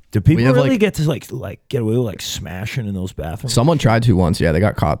Do people have, really like- get to like get away with like smashing in those bathrooms? someone tried to once. Yeah, they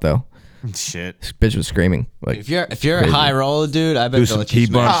got caught though. Shit. This bitch was screaming. Like, If you're a high roller, dude, I bet Do they'll some let you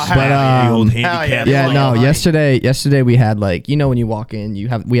T-bumps. smash. Oh, but the old Hell handicap. yeah. yeah, Like, no. like- Yesterday we had like when you walk in,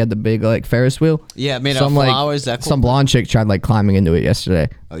 we had the big like Ferris wheel. Yeah, made out of Like, flowers. That cool. some blonde chick tried like climbing into it yesterday.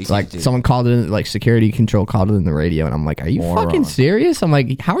 Oh, you Like can't do someone called it in, like security control called it in the radio, and I'm like, are you Moron. fucking serious? I'm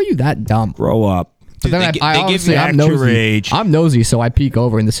like, how are you that dumb? Grow up. But then they I give honestly, you I'm act your nosy. age. I'm nosy, so I peek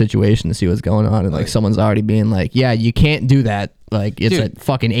over in the situation to see what's going on, and like someone's already being like, "Yeah, you can't do that. Like it's Dude. a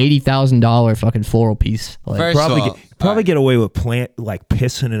fucking $80,000 fucking floral piece." Like, First of Probably all, probably get away with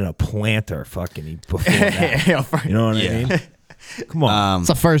pissing in a planter fucking before that. You know what I mean? Come on. it's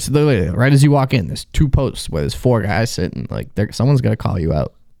the first, literally, right as you walk in, there's 2 posts where there's 4 guys sitting. Like, someone's gonna call you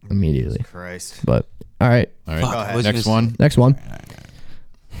out immediately. Christ. But all right, All Fuck, right, I was next gonna one. next one.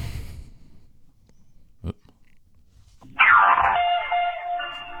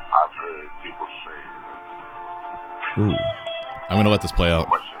 Ooh. I'm gonna let this play out.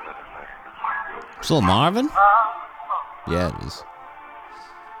 It's little Marvin. Yeah, it is.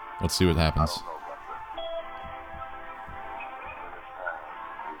 Let's see what happens.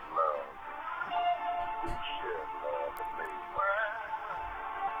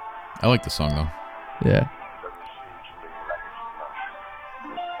 I like the song though. Yeah.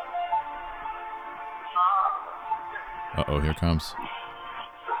 Uh-oh, here it comes.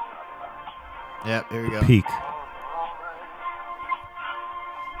 Yep, here we go. Peak.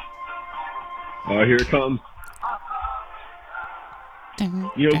 Oh, here it comes.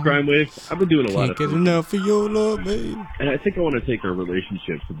 You know, Crime Wave, I've been doing a lot Can't of get things, enough of your love, babe. and I think I want to take our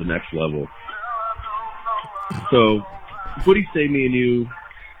relationship to the next level. So, what do you say me and you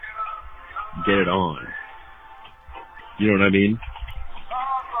get it on. You know what I mean?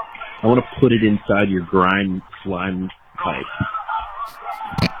 I want to put it inside your grime slime pipe.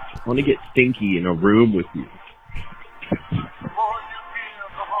 I want to get stinky in a room with you. I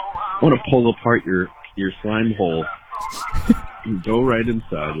want to pull apart your slime hole and go right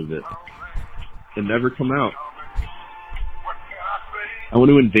inside of it and never come out. I want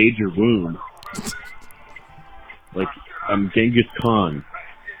to invade your womb. Like I'm Genghis Khan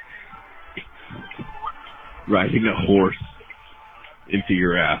riding a horse into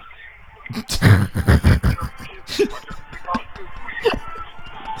your ass.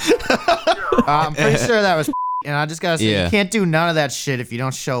 I'm pretty sure that was. And I just gotta say, Yeah. you can't do none of that shit if you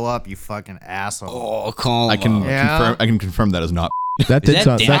don't show up, you fucking asshole. Oh, call him I can up. Yeah. confirm. I can confirm that is not. That Is did that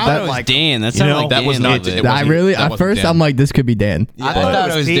sound. Dan? That, I thought it that, was like- Dan. That You sounded know, like that Dan was a not- little bit. it I wasn't- really that at wasn't first Dan. I'm like, this could be Dan. I thought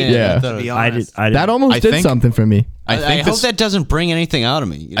it was Pete, Dan. Yeah. I thought to it be was- I honest. did. That almost I did think- something for me. I I think hope this. that doesn't bring anything out of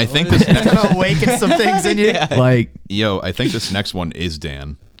me. You know? I think What this. is- It's gonna awaken some things in you. Like, Yo, I think this next one is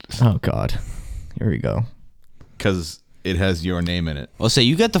Dan oh god, here we go. because it has your name in it. Well, say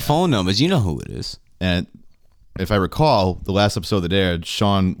you got the phone numbers. You know who it is. And if I recall, the last episode that aired,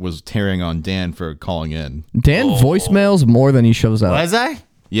 Sean was tearing on Dan for calling in. Dan voicemails more than he shows up. Was I?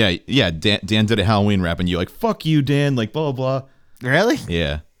 Yeah. Dan did a Halloween rap, and you like, "Fuck you, Dan!" Like blah blah blah. Really?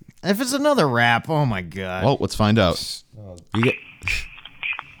 Yeah. If it's another rap, oh my god. Well, let's find out. You get,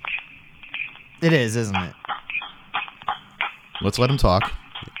 It is, isn't it? Let's let him talk.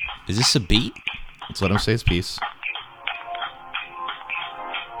 is this a beat? Let's let him say his piece.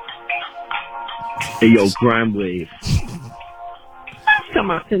 Hey, yo, Grime Wave. Got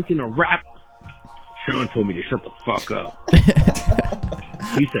my sense in a rap. Sean told me to shut the fuck up.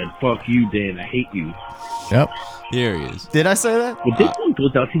 He said, fuck you, Dan. I hate you. Yep. Here he is. Did I say that? Well, this one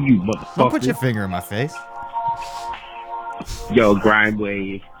goes out to you, Don't put your motherfucker. finger in my face. Yo, Grime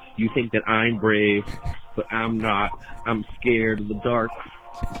Wave. You think that I'm brave, but I'm not. I'm scared of the dark.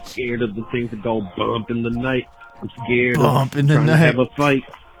 Scared of the things that go bump in the night. I'm scared Bump of in the trying night. to have a fight.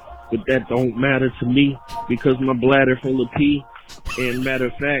 But that don't matter to me because my bladder full of pee. And matter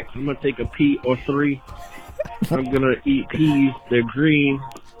of fact, I'm gonna take a pee or three. I'm gonna eat peas. They're green,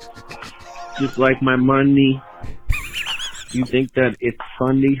 just like my money. You think that it's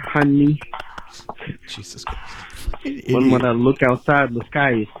funny, honey? Jesus Christ. When I look outside, the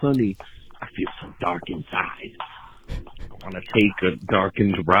sky is sunny. I feel so dark inside. I want to take a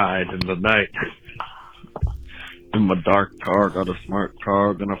darkened ride in the night. In my dark car, got a smart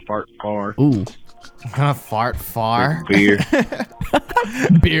car, gonna fart far. Ooh, I'm gonna fart far. Beer,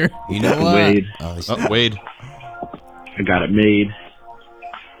 beer. You know what? Wade. Oh, he's- Oh, Wade. I got it made.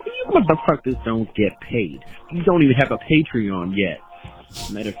 You motherfuckers don't get paid. You don't even have a Patreon yet.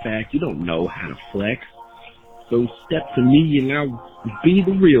 Matter of fact, you don't know how to flex. So step to me and I'll be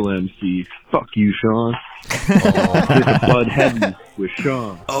the real MC. Fuck you, Sean. Here's a Bud Heavy with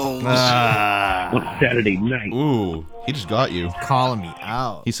Sean on a Saturday night. Ooh, he just got you. Calling me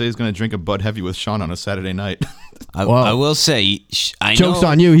out. He said he's gonna drink a Bud Heavy with Sean on a Saturday night. Whoa. I will say, I Joke's know.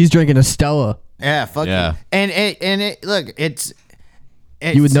 on you. He's drinking a Stella. Yeah, fuck Yeah. you. And it look, it's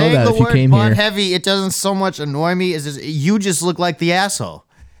You would know saying that the if you word came Bud here. Heavy, it doesn't so much annoy me as you just look like the asshole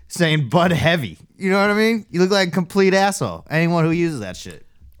saying Bud Heavy. You know what I mean? You look like a complete asshole. Anyone who uses that shit.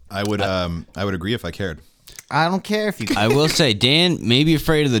 I would agree if I cared. I don't care if you. I will say, Dan may be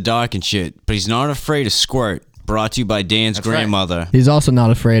afraid of the dark and shit, but he's not afraid of squirt. Brought to you by Dan's That's right. grandmother, He's also not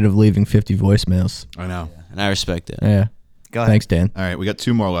afraid of leaving 50 voicemails. I know. and I respect that. Yeah. Go ahead. Thanks, Dan. All right, we got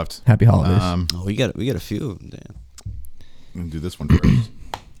two more left. Happy holidays. Oh, we got a few of them, Dan. I'm gonna do this one first.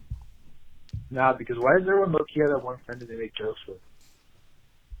 Nah, because why does everyone look at that one friend that they make jokes with?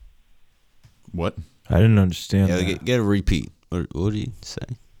 What? I didn't understand. Yeah, that. get a repeat. What did he say?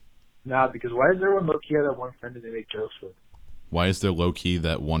 Nah, because why does everyone look at that one friend that they make jokes with? Why is there low key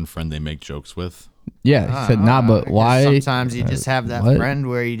that one friend they make jokes with? yeah, he said, nah, but Because why? Sometimes you just have that what? friend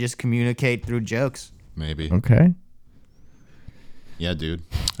where you just communicate through jokes. Maybe. Okay. Yeah, dude.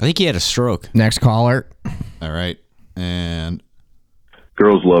 I think he had a stroke. Next caller. All right. And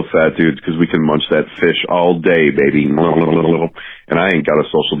Girls love fat dudes because we can munch that fish all day, baby. And I ain't got a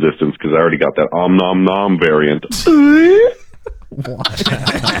social distance because I already got that om nom nom variant.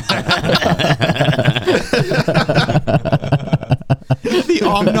 the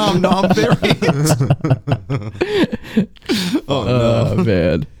om nom nom variant. Oh,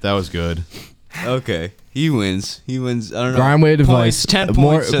 man. That was good. Okay, he wins. He wins. I don't know. Grime Wave Points, advice. 10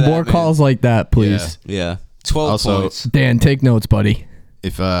 More, points to that, more man. calls like that, please. Yeah, 12 Also- points. Dan, take notes, buddy.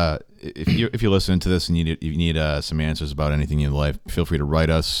 If you're listening to this and you need some answers about anything in life, feel free to write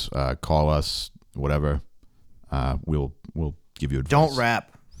us, call us, whatever. We'll give you advice. Don't rap.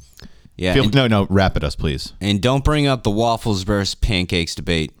 Yeah. No, rap at us, please. And don't bring up the waffles versus pancakes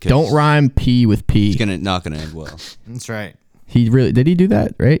debate. 'Cause Don't rhyme P with P. It's not gonna end well. That's right. He really did he do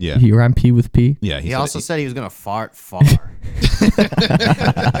that, right? Yeah. He rhymed P with P. Yeah, He also said he was gonna fart far.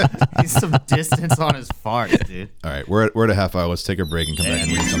 He's some distance on his fart, dude. All right, we're at a half hour. Let's take a break and come back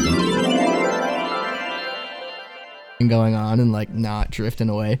and read something. Going on and like not drifting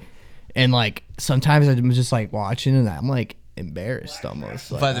away. And like sometimes I'm just like watching and I'm like embarrassed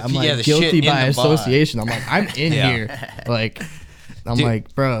almost. Like, By the- I'm yeah, like the shit guilty in by the bar. association. I'm like, I'm in here. Like I'm Dude.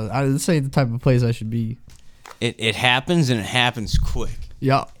 like, bro, this ain't the type of place I should be. It happens and it happens quick.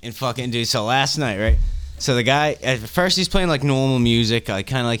 Yeah. And fucking dude, so last night, right? So the guy at first he's playing like normal music, like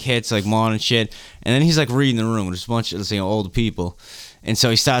kind of like hits, like modern shit, and then he's like reading the room. There's a bunch of older people, and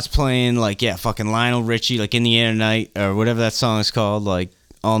so he starts playing like fucking Lionel Richie, like In the Air Tonight or whatever that song is called, like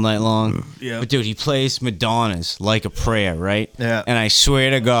all night long. Yeah. But dude, he plays Madonna's Like a Prayer, right? Yeah. And I swear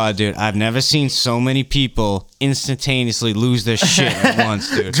to God, dude, I've never seen so many people instantaneously lose their shit at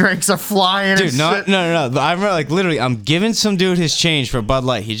once, dude. Drinks are flying. Dude, and no. shit. I remember, like, literally, I'm giving some dude his change for Bud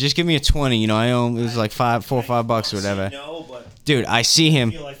Light. He just gave me a 20. You know, I owe him, it was like $4 or $5 or whatever. Dude, I see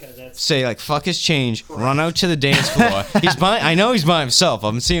him say, like, fuck his change, run out to the dance floor. I know he's by himself.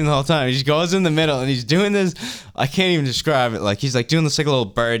 I'm seeing him the whole time. He just goes in the middle and he's doing this. I can't even describe it. Like, he's like doing this like a little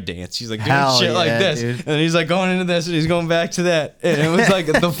bird dance. He's like doing Hell shit like yeah, this. dude. And he's like going into this and he's going back to that. And it was like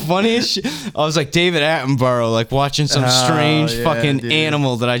the funniest shit. I was like David Attenborough, like watching some strange yeah, fucking dude.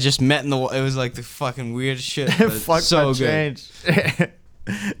 animal that I just met in the. It was like the fucking weirdest shit. But it's Fuck so my good. change.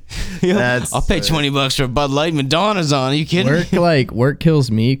 Yeah, That's I'll pay sick. $20 for a Bud Light. Madonna's on. Are you kidding me? Work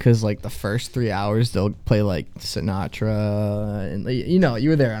kills me because like the first 3 hours they'll play like Sinatra and you know you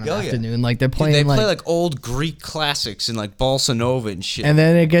were there on an Oh, yeah. afternoon like they're Dude, playing they play like old Greek classics and like bossa nova and shit. and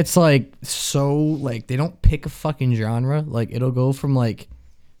then it gets like so like they don't pick a fucking genre, like it'll go from like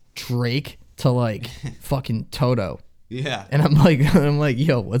Drake to like fucking Toto. yeah. And I'm like,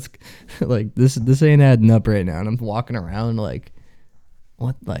 yo, what's like this ain't adding up right now. And I'm walking around like,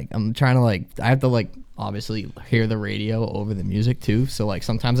 what? Like I'm trying to like, I have to like obviously hear the radio over the music too. So like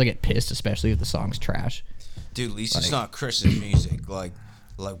sometimes I get pissed, especially if the song's trash. Dude, at least it's not Christmas music. Like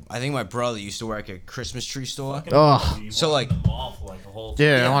I think my brother used to work at a Christmas tree store. Oh, So like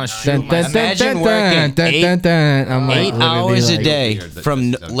Dude, I want to shoot my. Imagine working I'm like, 8 literally, hours a like- day Weird. That-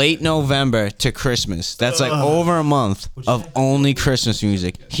 from that's- late November to Christmas. That's like over a month of only Christmas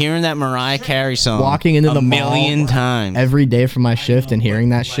music. Hearing that Mariah Carey song Walking into a the mall million times. every day for my shift and hearing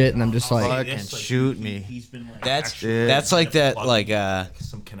that shit, and I'm just like, Fucking shoot me. That's like that like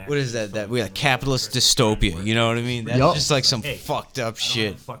what is that we like capitalist dystopia, you know what I mean? That's Yup. just like some fucked up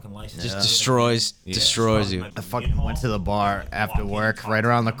shit. Just destroys you. I fucking went to the bar after work, right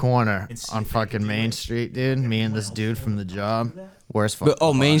around the corner on fucking Main Street, dude. Me and this dude from the job. Worst fucking.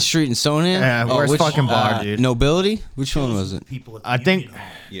 But, Main Street in Stoneham? Yeah, Oh, worst fucking bar, dude. Nobility? Which one was it? I think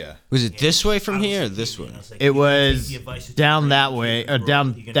Yeah. Was it this way from here or this way? it was down that way or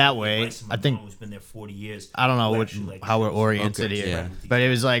down that way. I think I don't know how we're oriented here, Yeah. but it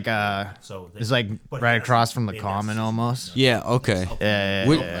was like it's like right across from the Common almost. Yeah, okay. Yeah,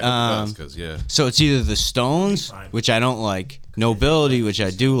 Which- yeah. Because yeah. So it's either the Stones, which I don't like, Nobility, which I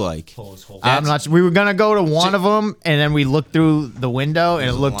do like. I'm not. We were gonna go to one of them, and then we looked through the window, and it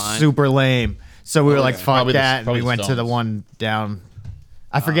There's a looked line. super lame. So we were like, "Fuck Probably the- that!" And we probably the went to the Stones. one down.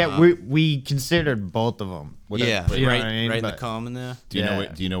 I forget. We considered both of them. Yeah, you know right, what I mean? right in the But common there. Do you know?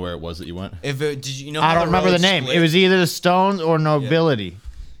 Yeah. Do you know where it was that you went? Did you know? I how don't remember the road name. split? It was either the Stones or Nobility.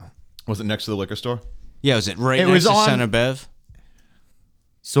 Was it next to the liquor store? Yeah, was it right It next was to on- Center Bev?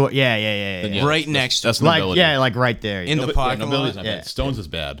 So yeah. Yeah, Right that's- next to That's Like Nobility. yeah, like right there. in the Yeah, parking Nobility's lot. not Yeah. bad. Stones is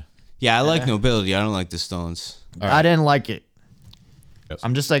bad. Yeah, I like Nobility. I don't like the Stones. I didn't like it. Yes.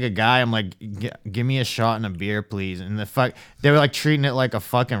 I'm just like a guy. I'm like, give me a shot and a beer, please. And they were like treating it like a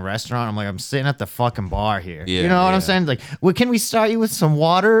fucking restaurant. I'm like, I'm sitting at the fucking bar here. Yeah, you know what yeah. I'm saying? Like, well, can we start you with some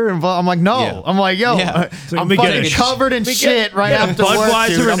water? And I'm like, no. Yeah. I'm like, yo, Yeah. So I'm let me get fucking a- covered in shit right after work, Budweiser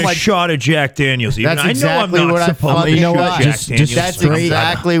dude. I'm and a like, shot of Jack Daniels. Even That's I know exactly I'm not what I supposed fucking to You know what? shot Just- Jack just Daniels. that's straight-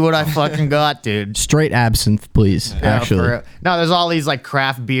 exactly what I fucking got, dude. straight absinthe, please. Yeah, actually, for real. No, there's all these like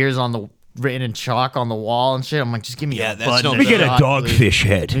craft beers on the written in chalk on the wall and shit. I'm like, just give me Yeah, a that's bud. no and Let me get a shot, dogfish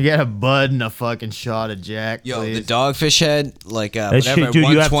head. You get a bud and a fucking shot of Jack, Yo, please. the Dogfish Head, like That whatever, shit, dude.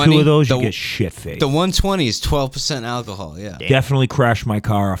 You have 120. two of those, the, you get shit faced. the 120 is 12% alcohol. Yeah. Definitely crashed my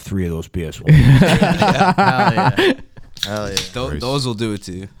car off 3 of those beers. Hell yeah. Hell yeah. Those will do it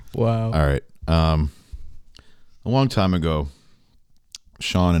to you. wow. All right. A long time ago,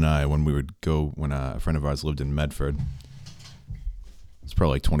 Sean and I, when we would go, when a friend of ours lived in Medford, it's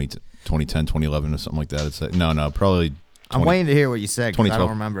probably like 2010, 2011 or something like that. It's like, no, probably I'm waiting to hear what you said because I 2012. don't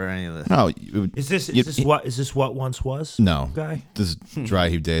remember any of this. No, Is this what once was? no Guy. This is dry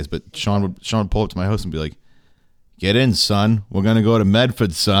heave days. But Sean would pull up to my house and be like, "Get in, son. We're gonna go to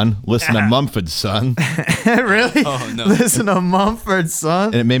Medford, son. Listen to Mumford, son." Really? Oh, no. Listen to Mumford, son.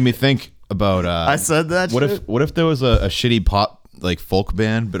 And it made me think about. I said that. What shit? if there was a shitty pop like folk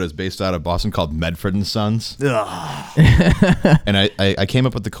band, but it was based out of Boston called Medford and Sons? Ugh. And I came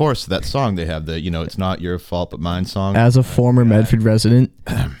up with the chorus to that song. They have the "It's Not Your Fault But Mine" song. As a former Medford resident,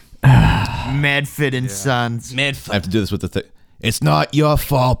 Medford and Sons. I have to do this with the thing. It's not your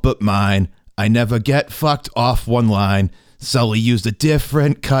fault but mine. I never get fucked off one line. Sully used a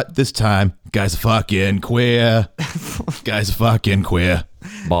different cut this time. Guys are fucking queer. Guys are fucking queer.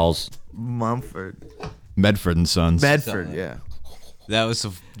 Balls. Mumford. Medford and Sons. Medford, yeah. That was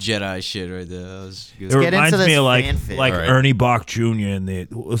some Jedi shit right there. That was good. It get into reminds me this of fanfic. like All right. Ernie Bach Jr. in the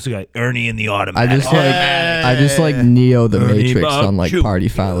what's the guy? Ernie in the I Automatic. just like Neo the Ernie Matrix Bach on like Jr. party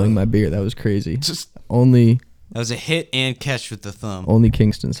fouling my beer. That was crazy. Just Only That was a hit and catch with the thumb.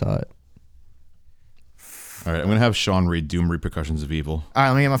 Kingston saw it. all right. I'm gonna have Sean read Doom Repercussions of Evil. All right,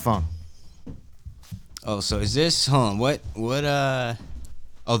 let me get my phone. Oh, so is this? Hold on. What?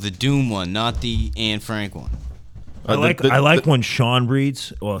 Oh, the Doom one, not the Anne Frank one. I like when Sean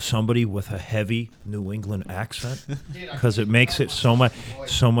reads or somebody with a heavy New England accent because it makes it so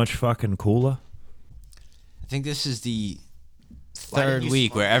much fucking cooler. I think this is the third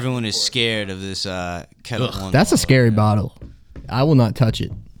week where everyone is scared of this Kettle One. That's a scary bottle. I will not touch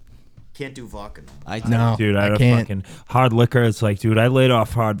it. Can't do vodka. No, Dude, I I had a can't. fucking hard liquor. It's like, dude, I laid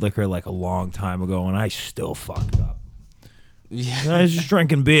off hard liquor like a long time ago and I still fucked up. Yeah. And I was just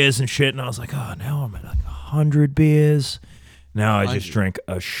drinking beers and shit, and I was like, oh, now I'm at like 100 beers. Now I just 100. drink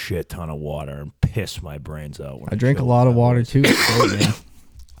a shit ton of water and piss my brains out. When I drink a chill lot of that water way. too. It's great, man.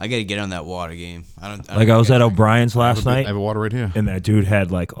 I gotta get on that water game. I Like I was at O'Brien's I last night, have a water right here. and that dude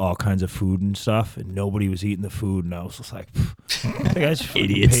had like all kinds of food and stuff, and nobody was eating the food, and I was just like, I think I just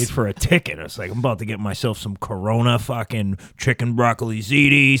fucking paid for a ticket. It's like I'm about to get myself some Corona fucking chicken broccoli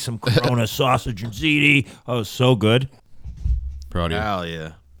ziti, some Corona sausage and ziti. Oh, it was so good. Proud of you. Hell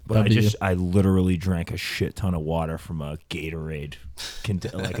yeah. But W. I literally drank a shit ton of water from a Gatorade,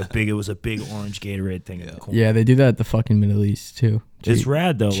 it was a big orange Gatorade thing in the corner. Yeah, they do that at the fucking Middle East too. It's Cheap-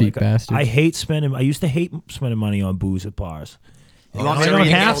 rad though. cheap Like, bastards. I used to hate spending money on booze at bars. You want I me to don't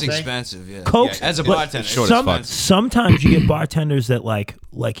read have It's the whole thing? expensive. Yeah. Coke, Yeah, as a but bartender, short it's as fuck. expensive. Sometimes you get bartenders that like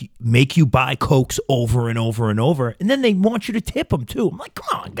make you buy Cokes over and over and over, and then they want you to tip them too. I'm like,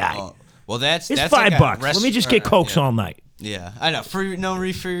 come on, guy, Oh, well, that's it's that's $5. like a Let me just get restaurant, Cokes yeah. all night. Yeah, I know. Free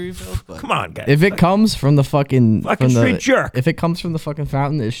refills. But Come on, guy. If it comes from the fucking Straight jerk. if it comes from the fucking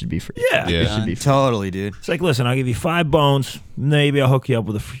fountain, it should be free. Yeah. It Yeah. should be free. Totally, dude. It's like, listen, I'll give you 5 bones. Maybe I'll hook you up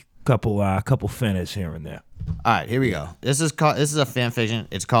with a couple finners here and there. All right, here we go. This is a fan fiction.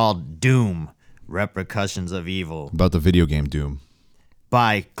 It's called Doom: Repercussions of Evil About the video game Doom.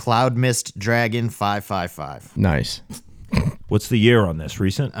 by Cloud Mist Dragon 555. Nice. What's the year on this?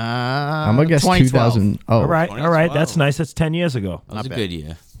 Recent? I'm gonna guess 2012. 2000. Oh, all right. That's 2012. nice. That's 10 years ago. That was a bad. good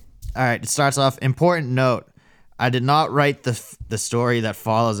year. All right, it starts off. Important note: I did not write the story that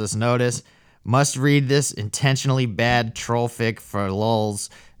follows this notice. Must read this intentionally bad troll fic for lulz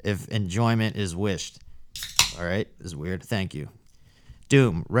if enjoyment is wished. All right, this is weird. Thank you.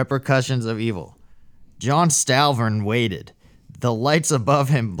 Doom: Repercussions of Evil. John Stalvern waited. The lights above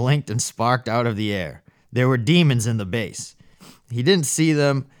him blinked and sparked out of the air. There were demons in the base. He didn't see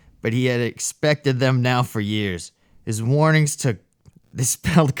them, but he had expected them now for years. His warnings took... They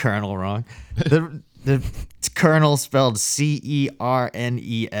spelled Colonel wrong. The Colonel spelled Cernel.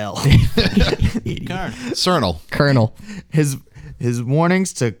 Cernal. Colonel. His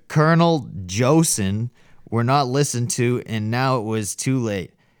warnings to Colonel Josen were not listened to, and now it was too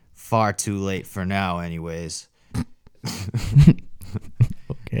late. Far too late for now, anyways.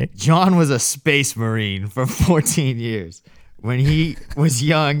 Okay. John was a space marine for 14 years. When he was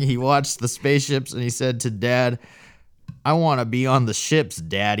young, he watched the spaceships and he said to Dad, "I want to be on the ships,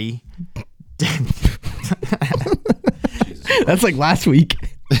 Daddy." That's like last week.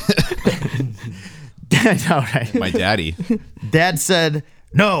 All right. My daddy. Dad said,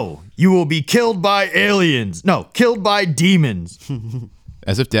 "No, you will be killed by aliens. No, killed by demons."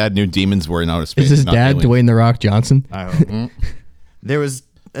 As if Dad knew demons were in outer space. Is his not dad aliens. Dwayne the Rock Johnson? I hope. There was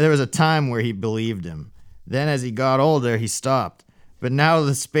a time where he believed him. Then as he got older, he stopped. But now in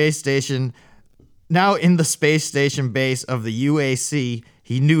the space station base of the UAC,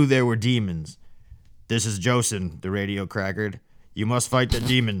 he knew there were demons. "This is Josen," the radio crackered. "You must fight the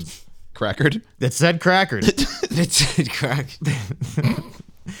demons." Crackered? That said crackered. It's crack.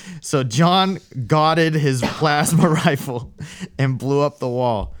 So John godded his plasma rifle and blew up the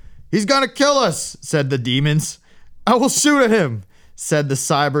wall. He's gonna kill us, said the demons. I will shoot at him, said the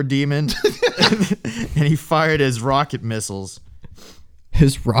cyber demon. And he fired his rocket missiles.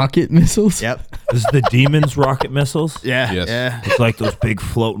 His rocket missiles? Yep. This is the demons' rocket missiles. Yeah. Yes. Yeah. It's like those big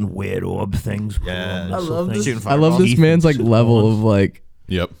floating weird orb things. Yeah. I love this. Shooting I love this fireballs. man's like level of like,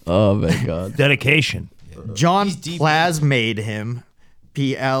 Yep. oh my god. Dedication. John plasmade him.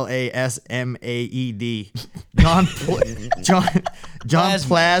 Plasmaed. John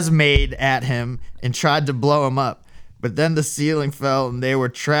plasmade at him and tried to blow him up, but then the ceiling fell and they were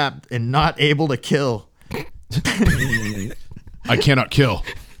trapped and not able to kill. I cannot kill.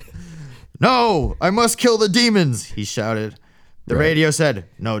 No, I must kill the demons, he shouted. The radio said,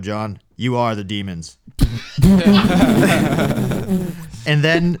 "No, John, you are the demons." And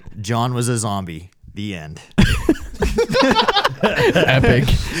then John was a zombie. The end. Epic.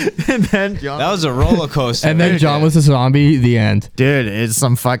 And then John, That was a roller coaster. And then John was a zombie, the end. dude, it's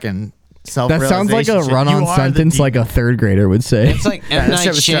some fucking That self-realization sounds like a shit. run-on You are the sentence like a third grader would say. It's like Yeah, M. that Night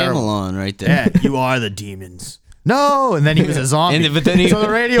shit was terrible. Shyamalan right there. Yeah, you are the demons. No, and then he was a zombie. But then so the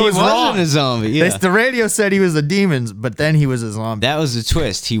radio he was wasn't wrong. a zombie. Yeah. The radio said he was the demons, but then he was a zombie. That was the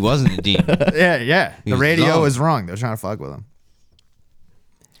twist. He wasn't a demon. Yeah. The was a radio zombie. was wrong. They were trying to fuck with him.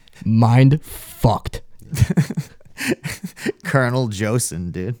 Mind fucked. Colonel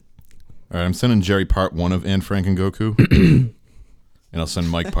Josin, dude. All right, I'm sending Jerry part 1 of Anne Frank and Goku. And I'll send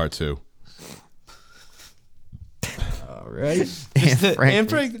Mike part 2. All right. Anne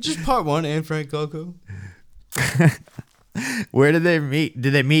Frank, just part 1, Anne Frank Goku. Where did they meet?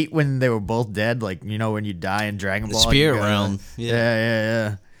 Did they meet when they were both dead? Like, you know, when you die in Dragon The Ball? spirit you go to- realm.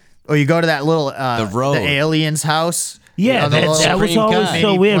 Yeah. Or you go to that little The road. the alien's house. Yeah, On the that little was Supreme always guy. so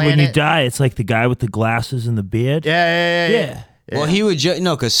mini weird. When you planet. die, it's like the guy with the glasses and the beard. Yeah. Well, he would just,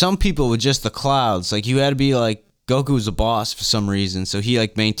 no, because some people were just the clouds. Like, you had to be like, Goku was a boss for some reason, so he,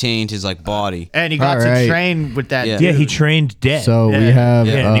 like, maintained his, like, body. And he got All to right. train with that. Yeah. dude. Yeah, he trained dead. So we Yeah. have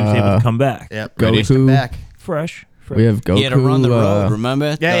yeah, and he was able to come back. Yep. Goku. Back. Fresh. We have Goku. He had to run the road,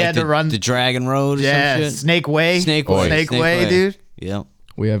 remember? Yeah, he had to run- the Dragon Road or Yeah, some shit. Snake Way. Snake Way. Snake Way, dude. Yep.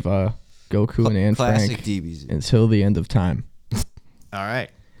 we have Goku and Anne Classic Frank DBZ. until the end of time. All right.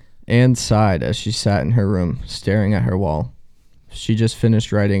 Anne sighed as she sat in her room, staring at her wall. She just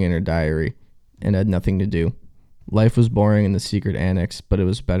finished writing in her diary and had nothing to do. Life was boring in the secret annex, but it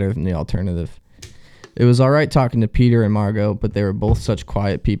was better than the alternative. It was all right talking to Peter and Margot, but they were both such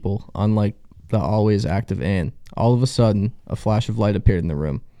quiet people, unlike the always active Anne. All of a sudden, a flash of light appeared in the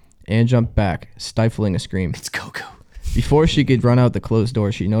room. Anne jumped back, stifling a scream. It's Goku. Before she could run out the closed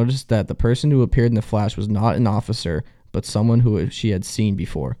door, she noticed that the person who appeared in the flash was not an officer, but someone who she had seen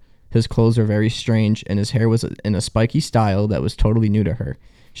before. His clothes were very strange, and his hair was in a spiky style that was totally new to her.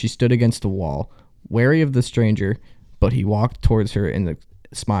 She stood against the wall, wary of the stranger, but he walked towards her and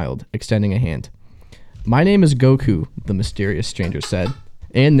smiled, extending a hand. "My name is Goku," the mysterious stranger said.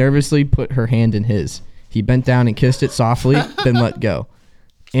 Anne nervously put her hand in his. He bent down and kissed it softly, then let go.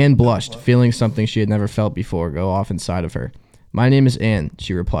 Anne blushed, feeling something she had never felt before go off inside of her. "My name is Anne,"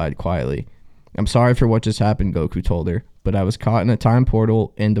 she replied quietly. "I'm sorry for what just happened," Goku told her, "but I was caught in a time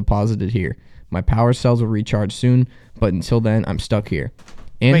portal and deposited here. My power cells will recharge soon, but until then, I'm stuck here."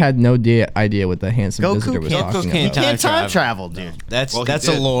 Anne had no idea what the handsome Goku visitor was can't- talking can't about. Can't time travel. travel, dude. That's Well, he a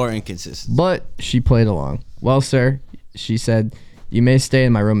did. lore inconsistency. But she played along. "Well, sir," she said, "you may stay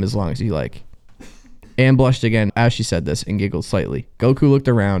in my room as long as you like." Anne blushed again as she said this and giggled slightly. Goku looked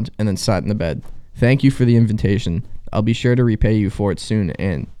around and then sat in the bed. "Thank you for the invitation. I'll be sure to repay you for it soon."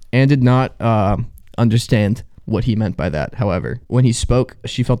 Anne did not understand what he meant by that. However, when he spoke,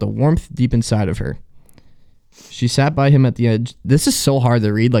 she felt a warmth deep inside of her. She sat by him at the edge. This is so hard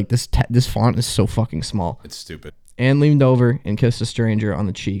to read. Like this font is so fucking small. It's stupid. Anne leaned over and kissed the stranger on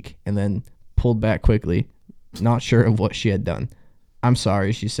the cheek and then pulled back quickly, not sure of what she had done. "I'm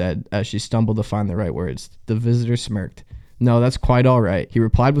sorry," she said as she stumbled to find the right words. The visitor smirked. "No, that's quite all right," he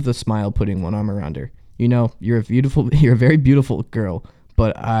replied with a smile, putting one arm around her. "You know, you're a very beautiful girl,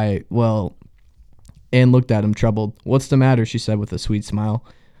 but Anne looked at him, troubled. "What's the matter?" she said with a sweet smile.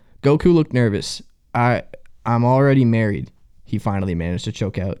 Goku looked nervous. I'm already married," he finally managed to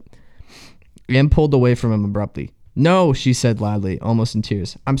choke out. Anne pulled away from him abruptly. "No," she said loudly, almost in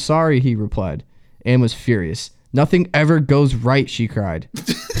tears. "I'm sorry," he replied. Anne was furious. "Nothing ever goes right," she cried.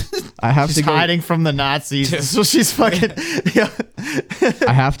 "I have She's to go. hiding from the Nazis. So she's fucking. Yeah.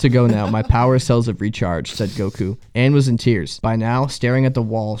 I have to go now. My power cells have recharged," said Goku. Anne was in tears, by now staring at the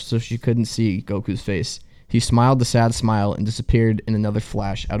wall so she couldn't see Goku's face. He smiled a sad smile and disappeared in another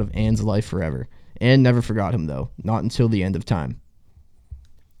flash out of Anne's life forever. Anne never forgot him, though, not until the end of time.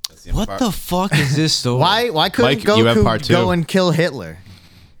 What the fuck is this story? Why couldn't Mike, you have part Goku two. go and kill Hitler?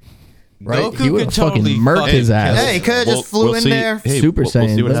 Right? Goku He would could have fucking totally murked his ass. Hey, he could have just flew in see, there. Super we'll see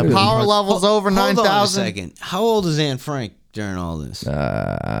Saiyan, what happens. Power level's over Hold on a 9,000. second. How old is Anne Frank during all this?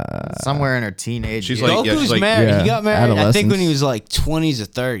 Somewhere in her teenage She's years. like- yeah, Goku's she's like- married. Yeah, He got married, I think, adolescence. when he was like 20s or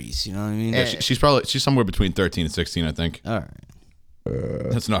 30s. You know what I mean? Yeah, she's somewhere between 13 and 16, I think. All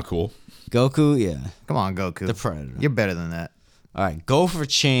right. That's not cool. Goku, yeah. Come on, Goku. The Predator. You're better than that. All right. Gopher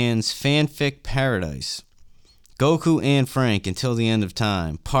Chan's Fanfic Paradise. Goku and Frank Until the End of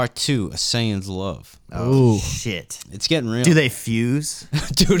Time. Part 2, A Saiyan's Love. Oh, Ooh. shit. It's getting real. Do they fuse?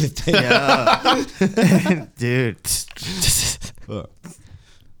 Dude, Dude.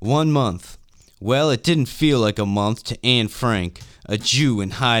 1 month. Well, it didn't feel like a month to Anne Frank, a Jew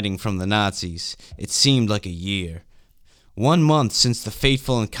in hiding from the Nazis. It seemed like a year. 1 month since the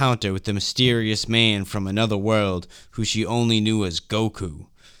fateful encounter with the mysterious man from another world who she only knew as Goku.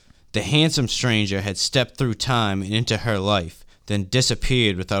 The handsome stranger had stepped through time and into her life, then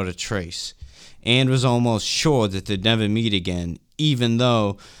disappeared without a trace. Anne was almost sure that they'd never meet again, even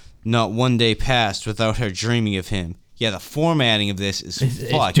though not one day passed without her dreaming of him. Yeah, the formatting of this is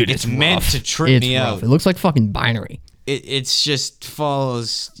fucked. Dude, it's it's meant rough. to trip It's me rough. out. It looks like fucking binary. It's just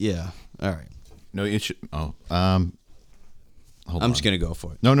follows. Yeah. All right. No, you should. Oh, hold I'm on. just gonna go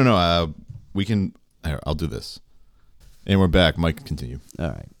for it. No. We can. Here, I'll do this. And we're back. Mike, continue. All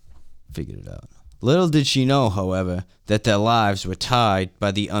right. Figured it out. Little did she know, however, that their lives were tied by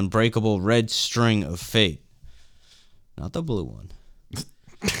the unbreakable red string of fate. Not the blue one.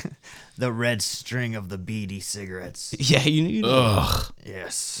 The red string of the beady cigarettes. Yeah, you know.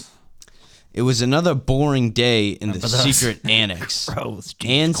 Yes. It was another boring day in the Remember those? secret annex. Gross.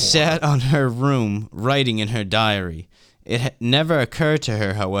 Anne sat on her room, writing in her diary. It had never occurred to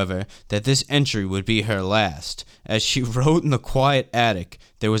her, however, that this entry would be her last. As she wrote in the quiet attic,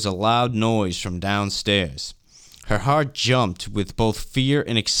 there was a loud noise from downstairs. Her heart jumped with both fear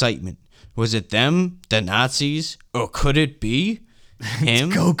and excitement. Was it them, the Nazis, or could it be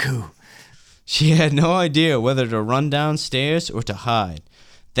him? Goku. She had no idea whether to run downstairs or to hide.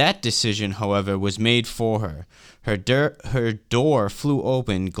 That decision, however, was made for her. Her door flew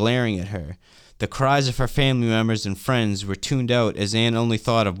open, glaring at her. The cries of her family members and friends were tuned out as Anne only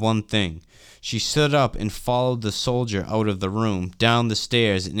thought of one thing. She stood up and followed the soldier out of the room, down the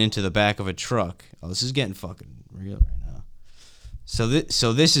stairs, and into the back of a truck. Oh, this is getting fucking real right now. So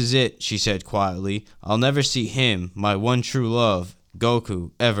this is it, she said quietly. I'll never see him, my one true love,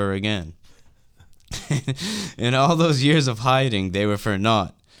 Goku, ever again. In all those years of hiding, they were for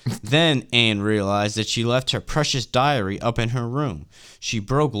naught. Then Anne realized that she left her precious diary up in her room. She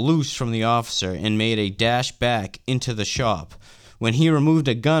broke loose from the officer and made a dash back into the shop. When he removed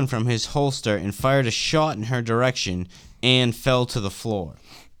a gun from his holster and fired a shot in her direction, Anne fell to the floor.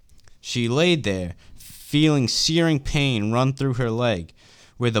 She laid there, feeling searing pain run through her leg,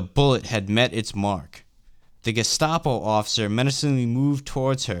 where the bullet had met its mark. The Gestapo officer menacingly moved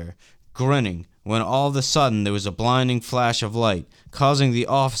towards her, grinning, when all of a sudden there was a blinding flash of light, causing the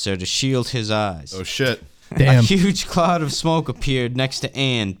officer to shield his eyes. Oh shit. Damn. A huge cloud of smoke appeared next to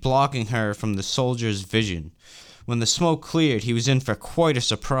Anne, blocking her from the soldier's vision. When the smoke cleared, he was in for quite a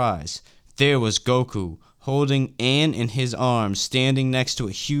surprise. There was Goku, holding Anne in his arms, standing next to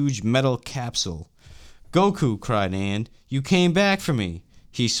a huge metal capsule. Goku, cried Anne, you came back for me.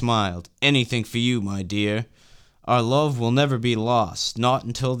 He smiled. Anything for you, my dear. Our love will never be lost, not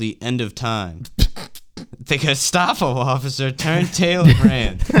until the end of time. The Gestapo officer turned tail and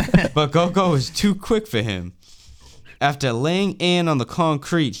ran, but Goku was too quick for him. After laying Anne on the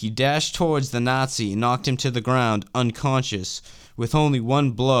concrete, he dashed towards the Nazi and knocked him to the ground, unconscious, with only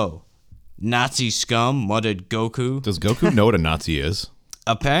one blow. Nazi scum, muttered Goku. Does Goku know what a Nazi is?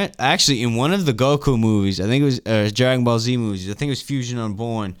 Actually, in one of the Goku movies, I think it was Dragon Ball Z movies, I think it was Fusion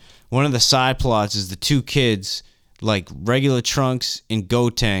Unborn, one of the side plots is the two kids, like regular Trunks and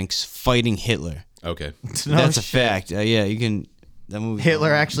Gotenks, fighting Hitler. Okay. That's a fact. Yeah, you can... That movie.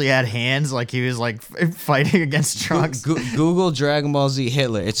 Hitler actually had hands, like he was like fighting against Trunks. Google Dragon Ball Z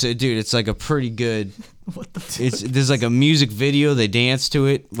Hitler. It's like a pretty good. What the? There's like a music video. They dance to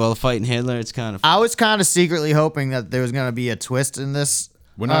it while fighting Hitler. It's kind of. I was kind of secretly hoping that there was gonna be a twist in this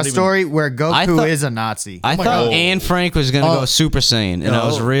We're not even- story where Goku thought- is a Nazi. I thought Anne Frank was gonna go Super Saiyan, and I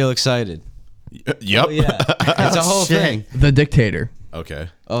was real excited. Yep. It's a whole Shit. thing. The dictator. Okay.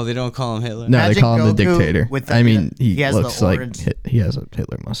 Oh, they don't call him Hitler. No, Imagine they call him the Goku dictator. with the- I mean, he he has the looks like orange- he has a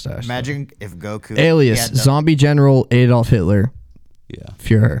Hitler mustache. Imagine if Goku Alias had the- Zombie General Adolf Hitler Yeah.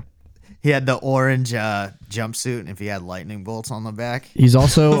 Fuhrer. He had the orange jumpsuit, and if he had lightning bolts on the back. He's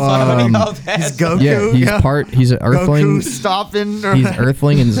also He's Goku. yeah, he's an Earthling. Goku stopping. He's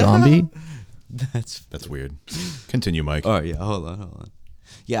Earthling and zombie. That's weird. Continue, Mike. Oh yeah, hold on.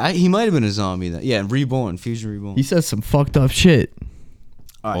 Yeah, he might have been a zombie then. Yeah, reborn, fusion reborn. He says some fucked up shit.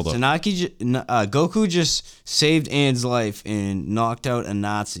 All right, Hold so Goku just saved Ann's life and knocked out a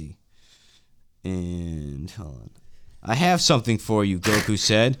Nazi. And hold on. I have something for you, Goku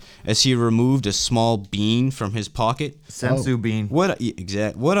said, as he removed a small bean from his pocket. Sensu bean. What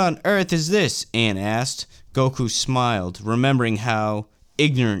on earth is this? Ann asked. Goku smiled, remembering how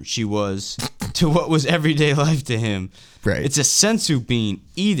ignorant she was to what was everyday life to him. Right. It's a sensu bean.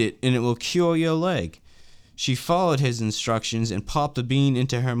 Eat it and it will cure your leg. She followed his instructions and popped the bean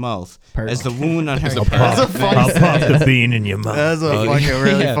into her mouth as the wound on her That's a funny I'll pop sentence. the bean in your mouth. That's a fucking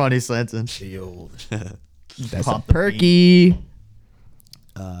really yeah. funny sentence. That's Pop a the perky.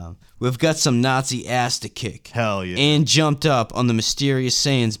 We've got some Nazi ass to kick. Hell yeah. Ann jumped up on the mysterious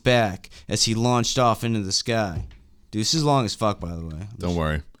Saiyan's back as he launched off into the sky. Dude, this is long as fuck, by the way. Don't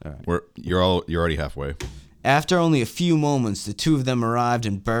worry. You're already halfway. After only a few moments, the two of them arrived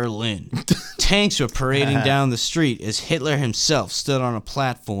in Berlin. Tanks were parading down the street as Hitler himself stood on a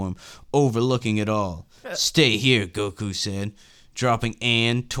platform overlooking it all. Stay here, Goku said, dropping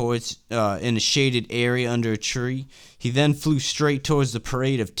Ann towards in a shaded area under a tree. He then flew straight towards the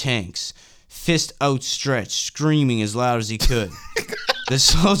parade of tanks, fist outstretched, screaming as loud as he could. The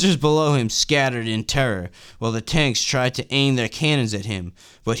soldiers below him scattered in terror, while the tanks tried to aim their cannons at him,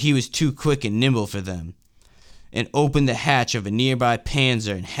 but he was too quick and nimble for them, and opened the hatch of a nearby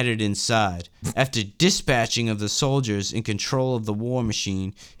Panzer and headed inside. After dispatching of the soldiers in control of the war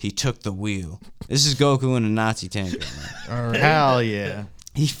machine, he took the wheel. This is Goku in a Nazi tank. Hell yeah.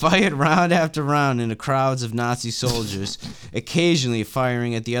 He fired round after round into crowds of Nazi soldiers, occasionally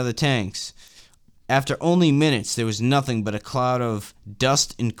firing at the other tanks. After only minutes, there was nothing but a cloud of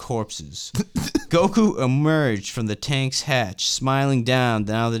dust and corpses. Goku emerged from the tank's hatch, smiling down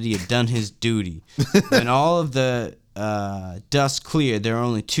now that he had done his duty. When all of the dust cleared, there were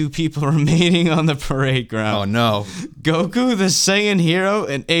only two people remaining on the parade ground. Oh no. Goku, the Saiyan hero,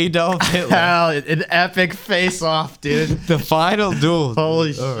 and Adolf Hitler. Hell, an epic face-off, dude. The final duel.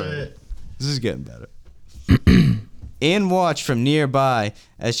 Holy shit. This is getting better. Ann watched from nearby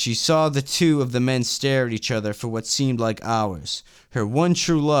as she saw the two of the men stare at each other for what seemed like hours. Her one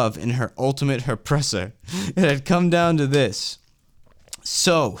true love and her ultimate oppressor. It had come down to this.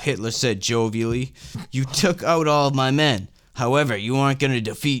 So, Hitler said jovially, you took out all of my men. However, you aren't going to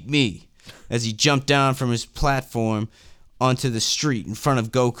defeat me. As he jumped down from his platform onto the street in front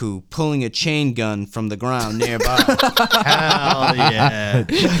of Goku, pulling a chain gun from the ground nearby. Hell yeah.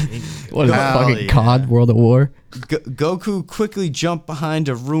 What is Hell fucking yeah. COD World at War? Goku quickly jumped behind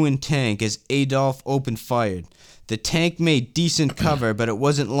a ruined tank as Adolf opened fire. The tank made decent cover, but it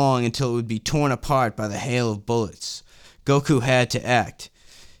wasn't long until it would be torn apart by the hail of bullets. Goku had to act.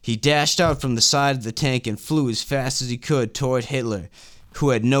 He dashed out from the side of the tank and flew as fast as he could toward Hitler, who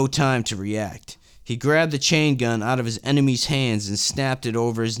had no time to react. He grabbed the chain gun out of his enemy's hands and snapped it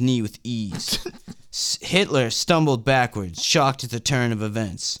over his knee with ease. Hitler stumbled backwards, shocked at the turn of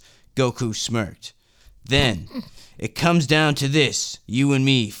events. Goku smirked. Then, it comes down to this, you and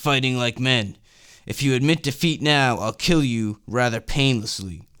me fighting like men. If you admit defeat now, I'll kill you rather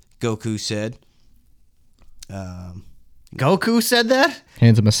painlessly, Goku said. Goku said that?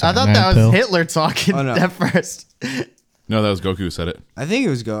 Hands him a I thought cyanide that was pill. Hitler talking Oh, no. at first. No, that was Goku who said it. I think it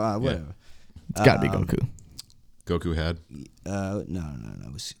was whatever. It's gotta be Goku. Goku had. No.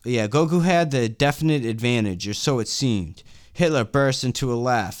 Goku had the definite advantage, or so it seemed. Hitler burst into a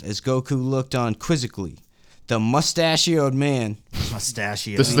laugh as Goku looked on quizzically. The mustachioed man,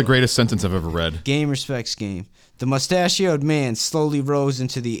 Mustachio. This is the greatest sentence I've ever read. game respects game. The mustachioed man slowly rose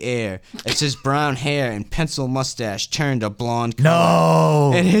into the air as his brown hair and pencil mustache turned a blonde color.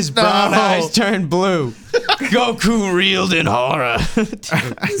 No. And his brown No. eyes turned blue. Goku reeled in horror.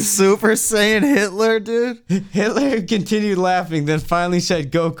 Super Saiyan Hitler, dude. Hitler continued laughing, then finally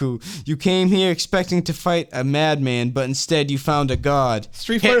said, Goku, you came here expecting to fight a madman, but instead you found a god.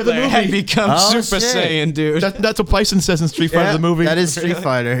 Street Fighter the Hitler movie. had become Oh, Super shit. Saiyan, dude. That's what Bison says in Street Fighter Yeah, the movie. That is Street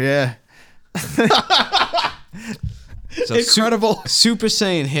Fighter, yeah. So incredible. Super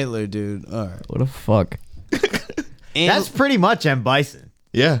Saiyan Hitler, dude. All right. What a fuck. And That's pretty much M. Bison.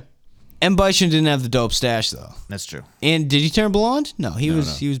 Yeah. M. Bison didn't have the dope stash, though. That's true. And did he turn blonde? No, he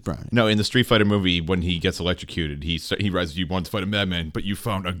was brown. No, in the Street Fighter movie, when he gets electrocuted, he writes, "You wanted to fight a madman, but you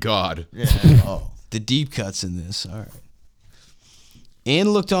found a god." Oh, the deep cuts in this. All right. Ann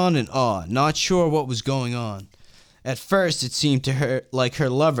looked on in awe, not sure what was going on. At first, it seemed to her like her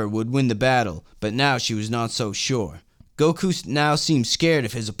lover would win the battle, but now she was not so sure. Goku now seemed scared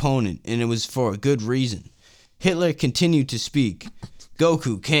of his opponent, and it was for a good reason. Hitler continued to speak.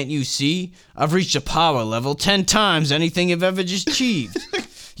 Goku, can't you see? I've reached a power level 10 times anything you've ever achieved.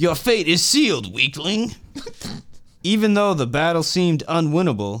 Your fate is sealed, weakling. Even though the battle seemed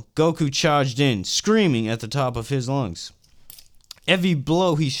unwinnable, Goku charged in, screaming at the top of his lungs. Every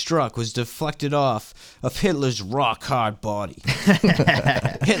blow he struck was deflected off of Hitler's rock-hard body.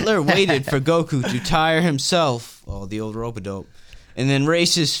 Hitler waited for Goku to tire himself, the old rope-a-dope, and then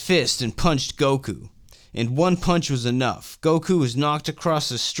raised his fist and punched Goku. And one punch was enough. Goku was knocked across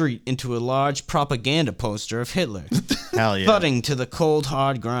the street into a large propaganda poster of Hitler, Hell yeah. thudding to the cold,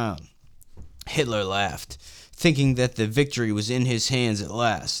 hard ground. Hitler laughed, thinking that the victory was in his hands at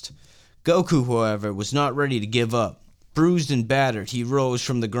last. Goku, however, was not ready to give up. Bruised and battered, he rose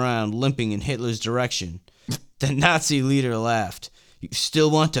from the ground, limping in Hitler's direction. The Nazi leader laughed. You still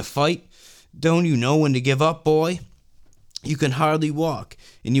want to fight? Don't you know when to give up, boy? You can hardly walk,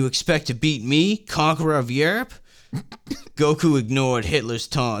 and you expect to beat me, conqueror of Europe? Goku ignored Hitler's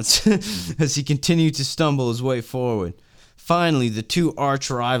taunts as he continued to stumble his way forward. Finally, the two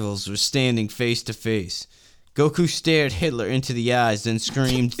arch-rivals were standing face to face. Goku stared Hitler into the eyes, then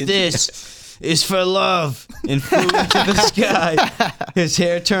screamed, "This is for love," and flew into the sky, his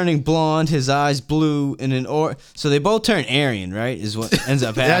hair turning blonde, his eyes blue, and so they both turn Aryan, right, is what ends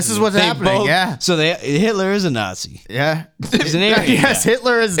up happening. This is what's happening, yeah. So Hitler is a Nazi. Yeah. He's an Aryan. Yes,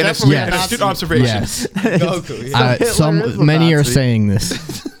 Hitler is In definitely yes. a an Nazi. astute observation. Yes. Goku. Yeah. Hitler is a Many are Nazi. saying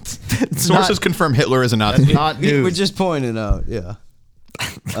this. Sources confirm Hitler is a Nazi. Not news. We're just pointing out, yeah.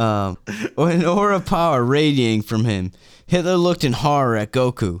 An aura of power radiating from him, Hitler looked in horror at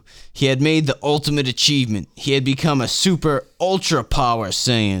Goku. He had made the ultimate achievement. He had become a super ultra power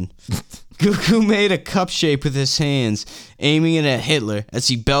Saiyan. Goku made a cup shape with his hands, aiming it at Hitler as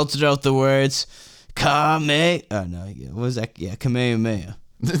he belted out the words, Kamehameha.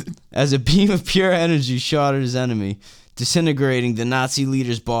 As a beam of pure energy shot at his enemy, disintegrating the Nazi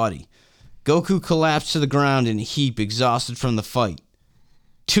leader's body. Goku collapsed to the ground in a heap, exhausted from the fight.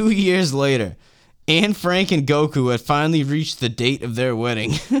 2 years later, Anne Frank and Goku had finally reached the date of their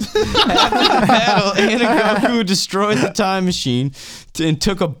wedding. After the battle, Anne and Goku destroyed the time machine and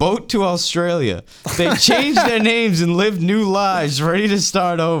took a boat to Australia. They changed their names and lived new lives, ready to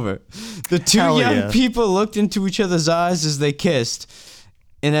start over. The two Hell young yeah. people looked into each other's eyes as they kissed,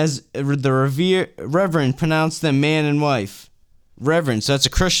 and as the Reverend pronounced them man and wife. Reverend, so that's a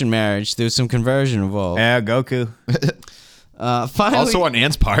Christian marriage. There was some conversion involved. Yeah, Goku. Finally, Also on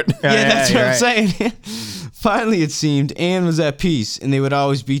Anne's part. yeah, that's what you're I'm right. saying. Finally, it seemed Anne was at peace, and they would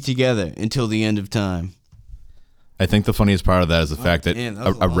always be together until the end of time. I think the funniest part of that is the fact that man, that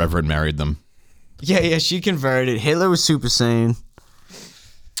was a a lot. reverend married them. Yeah, she converted. Hitler was Super Saiyan.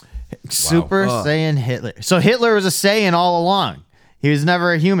 Super Saiyan Hitler. So Hitler was a Saiyan all along. He was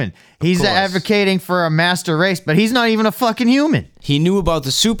never a human. He's course. advocating for a master race, but he's not even a fucking human. He knew about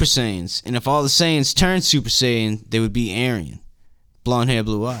the Super Saiyans, and if all the Saiyans turned Super Saiyan, they would be Aryan. Blonde hair,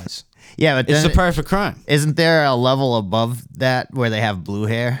 blue eyes. Yeah, but It's then the perfect crime. isn't there a level above that where they have blue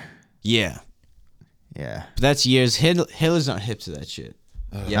hair? Yeah. Yeah. But that's years. Hitler's not hip to that shit.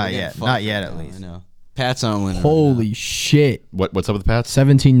 Not we're getting yet. fucked Not yet, right at now, least. I know. Pat's on winning. Holy shit. What's up with the Pats?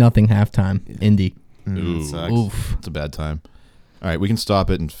 17-0 halftime. Indy. Ooh, sucks. Oof. it's a bad time. All right, we can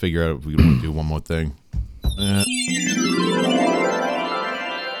stop it and figure out if we want to do one more thing. All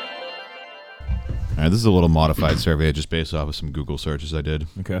right, this is a little modified survey just based off of some Google searches I did.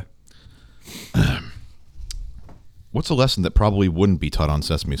 Okay. What's a lesson that probably wouldn't be taught on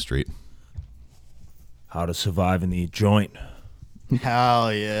Sesame Street? How to survive in the joint.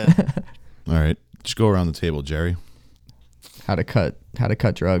 Hell yeah. All right, just go around the table, Jerry. How to cut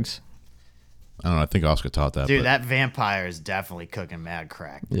drugs. I don't know. I think Oscar taught that. Dude, but that vampire is definitely cooking mad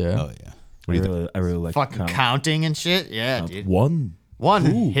crack. Yeah. Oh, yeah. what do you think? I really like Fucking counting and shit. Yeah, dude. one. One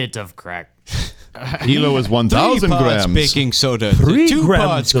hit of crack. Kilo is 1,000 3 pods grams. baking soda. 3 2 grams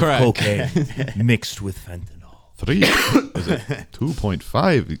pods of crack. cocaine mixed with fentanyl. 3 is it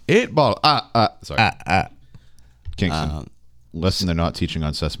 2.5 8 ball. Sorry. Kingston. Lesson they're not teaching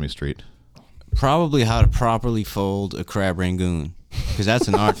on Sesame Street. Probably how to properly fold a crab rangoon, because that's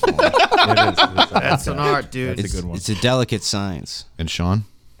an art form. That's an art, dude. That's a good one. It's a delicate science. And Sean?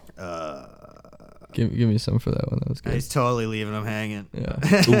 Give me some for that one. That was good. He's totally leaving him hanging. Yeah.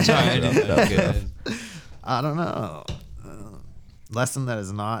 I don't know. Lesson that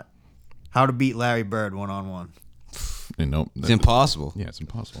is not how to beat Larry Bird one-on-one. Nope. It's impossible. Yeah, it's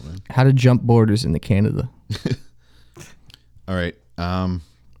impossible, man. How to jump borders into Canada. All right.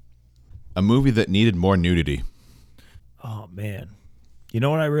 A movie that needed more nudity. Oh man, you know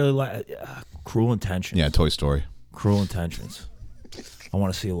what I really like? Cruel Intentions. Yeah, Toy Story. Cruel Intentions. I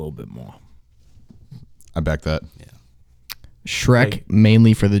want to see a little bit more. I back that. Shrek,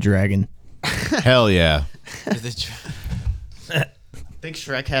 mainly for the dragon. Hell yeah. I think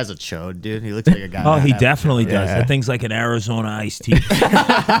Shrek has a chode, dude. He looks like a guy. Oh, that he have- definitely does. That thing's like an Arizona iced tea.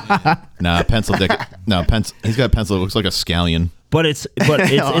 Nah, pencil dick. No, he's got a pencil that looks like a scallion. But it's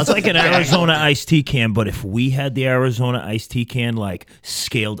like an Arizona iced tea can. But if we had the Arizona iced tea can like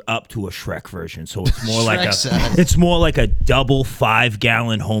scaled up to a Shrek version, so it's more like a double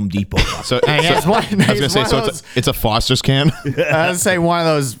 5-gallon Home Depot. So, Hey, so it's one- I was gonna it's say, one so of it's a Foster's can. I would say one of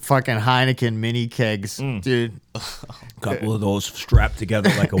those fucking Heineken mini kegs, dude. Couple of those strapped together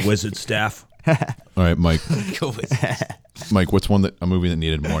like a wizard staff. All right, Mike. Go with Mike, what's a movie that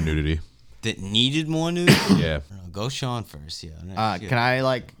needed more nudity? that needed more news. Yeah. Go Sean first. Yeah. Can I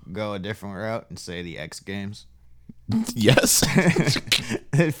like go a different route and say the X Games? Yes.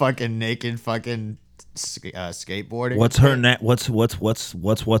 Fucking naked, fucking skateboarding. What's her name? What's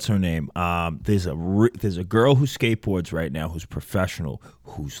her name? There's a girl who skateboards right now who's professional,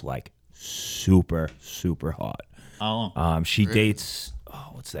 who's like super hot. Oh. She dates. Oh,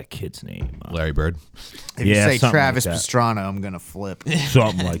 what's that kid's name? Larry Bird. If you say something Travis like that. Pastrana, I'm gonna flip.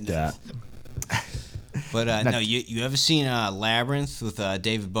 Something like that. But no, you ever seen Labyrinth with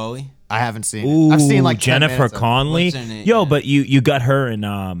David Bowie? I haven't seen. Ooh, it. I've seen like 10 Jennifer minutes of it. Connelly. What's her name? Yo, Yeah. but you got her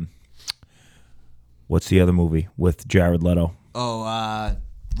in what's the other movie with Jared Leto? Oh,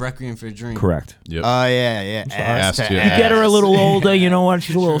 Requiem for a Dream. Correct. Yep. Oh yeah. Ass to You ass. get her a little older, you know what?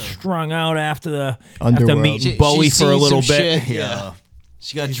 She's a little strung out after Underworld. meeting Bowie She's for a seen little some bit. shit, Yeah.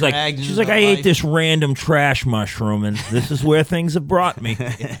 She got She's dragged. like, into I that ate life. this random trash mushroom, and this is where things have brought me.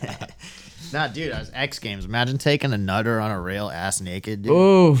 Nah, dude, I was X Games. Imagine taking a nutter on a rail ass naked, dude.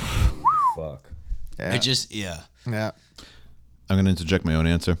 Oh, Fuck. Yeah. It just yeah. Yeah. I'm going to interject my own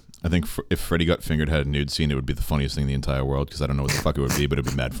answer. I think if Freddie Got Fingered had a nude scene, it would be the funniest thing in the entire world because I don't know what the fuck it would be, but it'd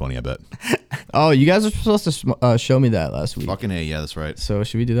be mad funny, I bet. oh, you guys were supposed to show me that last week. Fucking A, yeah, that's right. So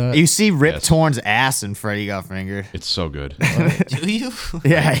should we do that? You see Rip Yes. Torn's ass in Freddy Got Fingered. It's so good. Do you?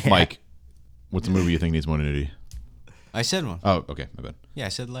 Yeah. Mike, what's a movie you think needs more nudity? I said one. Oh, okay, my bad. Yeah, I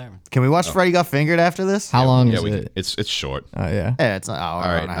said Labyrinth. Can we watch Freddy Got Fingered after this? How long Yeah, is we it? can, it's short. Oh yeah. Yeah, it's an hour. All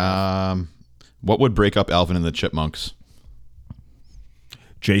and a half. right. What would break up Alvin and the Chipmunks?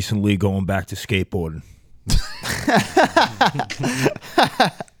 Jason Lee going back to skateboarding.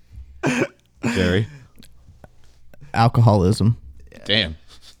 Jerry? Alcoholism. Damn.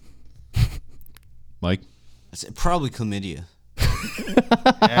 Mike? I said probably chlamydia.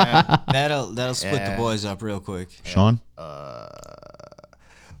 Yeah. That'll split Yeah. the boys up real quick. Sean?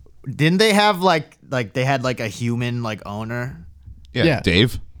 Didn't they have like they had like a human like owner? Yeah.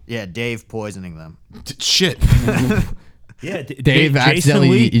 Dave? Yeah, Dave poisoning them. Shit. Yeah, Dave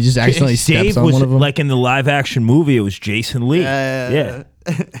accidentally- he just accidentally steps Dave on was one of them. like in the live action movie. It was Jason Lee. Yeah,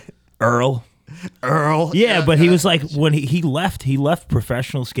 Earl. Earl. Yeah, but he was like when he left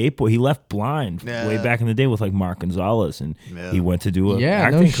professional skateboard. He left blind way back in the day with like Mark Gonzalez, and he went to do a Yeah.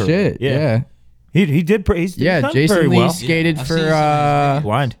 acting No career. shit. Yeah. He did. He's Yeah. done Jason very Lee well. skated I've for seen some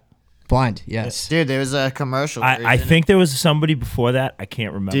Blind. Blind. Yes. Dude, there was a commercial. where I he's in- think there was somebody before that. I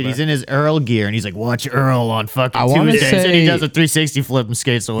can't remember. Dude, he's in his Earl gear and he's like, "Watch Earl on fucking I wanna Tuesdays," and he say- does a 360 flip and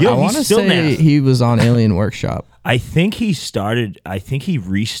skates away. Yo, I he's want to still say there. he was on Alien Workshop. I think he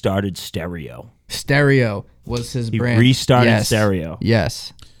restarted Stereo. Stereo was his He brand. restarted Yes. Stereo.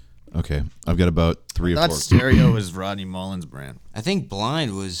 Yes. Okay. I've got about 3 or I 4. thought Stereo was Rodney Mullen's brand. I think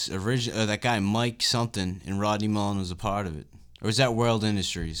Blind was that guy Mike something, and Rodney Mullen was a part of it. Or was that World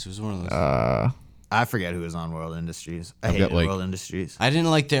Industries? It was one of those. I forget who was on World Industries. I I've hated got, like- World Industries. I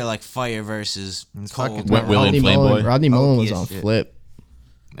didn't like their Fire versus fucking- Cold. Wet Willie and Flameboy. Rodney Mullen was yes, on shit. Flip.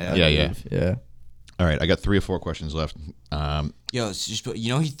 Yeah. Yeah. All right. I got 3 or 4 questions left. Yo, it's just, he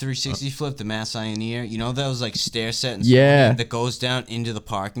 360 flipped the Mass Ioneer. You know those stair set and Yeah. that goes down into the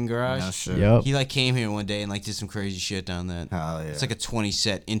parking garage. No shit. Yep. He came here one day and did some crazy shit down that. Hell yeah. It's like a 20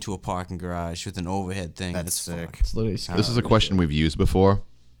 set into a parking garage with an overhead thing. That's It's sick. It's literally scary. This is a question we've used before.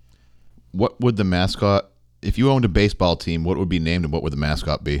 What would the mascot, if you owned a baseball team, what would be named and what would the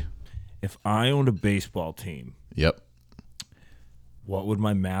mascot be? If I owned a baseball team, Yep. what would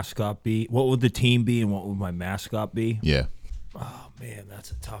my mascot be? What would the team be, and what would my mascot be? Yeah. Oh man,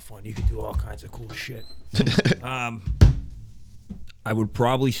 that's a tough one. You could do all kinds of cool shit. I would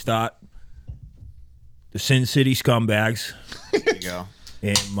probably start the Sin City Scumbags, There you go.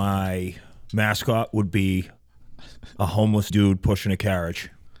 and my mascot would be a homeless dude pushing a carriage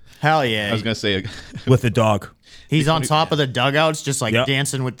Hell yeah. I was going to say, with a dog. He's on top of the dugouts, just like Yep.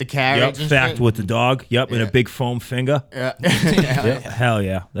 dancing with the carriage. Yep, and fact shit. with the dog. Yep, and a big foam finger. Yeah. Hell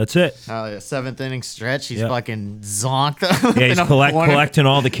yeah, that's it. Oh yeah, 7th inning stretch. He's Yep. fucking zonked. Yeah, he's collecting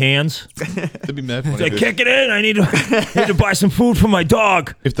all the cans. That'd be mad funny. Like, kick it in. I need to buy some food for my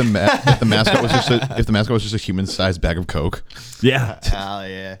dog. If the mascot was just a human-sized bag of Coke. Yeah. Hell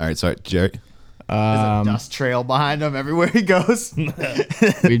yeah. All right, sorry, Jerry. There's a dust trail behind him everywhere he goes.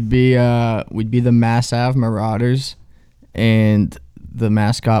 We'd be the Mass Ave Marauders, and the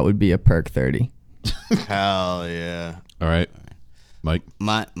mascot would be a Perk 30. Hell yeah. All right, Mike.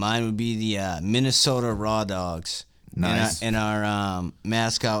 Mine would be the Minnesota Raw Dogs. Nice. And our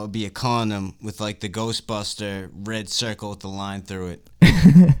mascot would be a condom with like the Ghostbuster red circle with the line through it.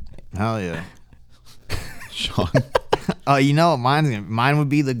 Hell yeah. Sean. Oh, you know what mine would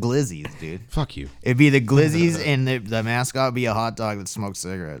be the Glizzies, dude. Fuck you. It'd be the Glizzies, and the mascot would be a hot dog that smokes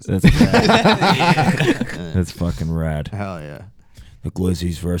cigarettes. That's fucking rad. Hell yeah. The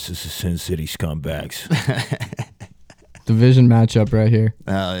Glizzies versus the Sin City Scumbags. Division matchup right here.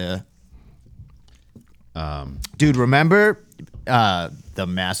 Hell yeah. Dude, remember the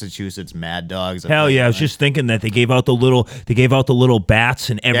Massachusetts Mad Dogs? Hell yeah! I was just thinking that they gave out the little bats,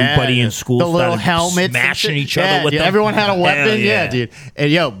 and everybody in school the little started helmets, and smashing shit. each other with dude, them. everyone had a weapon. Hell Yeah, dude.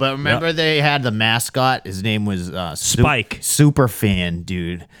 And but remember Yep. they had the mascot. His name was Spike. Superfan,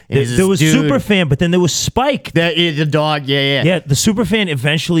 dude. And he's There this was dude Superfan, but then there was Spike. the dog. Yeah. Yeah, the Superfan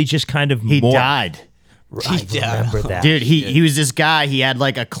eventually just kind of He morphed. died. I remember that. Dude, he was this guy. He had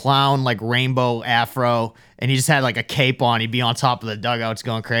like a clown, like rainbow afro, and he just had like a cape on. He'd be on top of the dugouts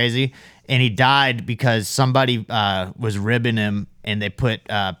going crazy. And he died because somebody was ribbing him, and they put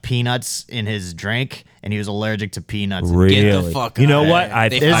peanuts in his drink, and he was allergic to peanuts. Really? Get the fuck You know out. what?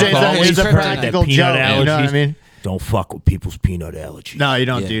 I've It's always a heard that practical peanut joke, allergies. you know what I mean? Don't fuck with people's peanut allergies. No, you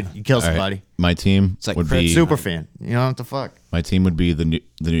don't, Yeah. dude. You kill All right, somebody. my team like would Fred be Super fan. You know what the fuck? My team would be the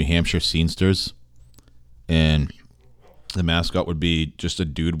New Hampshire Scenesters, and the mascot would be just a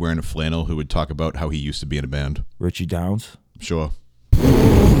dude wearing a flannel who would talk about how he used to be in a band. Richie Downs. Sure.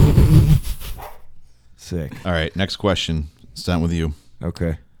 Sick. All right, next question. Starting with you.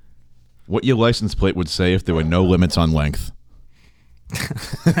 Okay. What your license plate would say if there were no limits on length?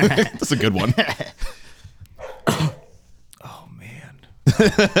 That's a good one.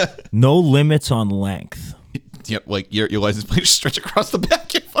 No limits on length. Yep, like your license plate just stretch across the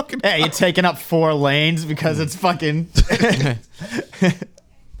back. You fucking. Hey, you're taking up 4 lanes because it's fucking.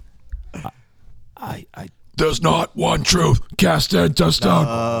 There's not one truth cast into stone.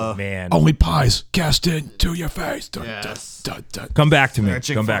 Oh man. Only pies cast into your face. Yes. Come back to me.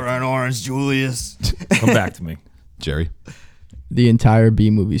 Searching Come for back. an orange Julius. Come back to me. Jerry. The entire B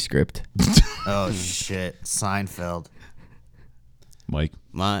movie script. Oh shit, Seinfeld. Mike.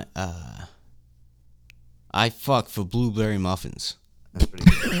 I fuck for blueberry muffins. That's pretty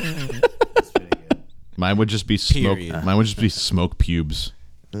good. That's pretty good. Mine would just be smoke. Period. Mine would just be smoke pubes.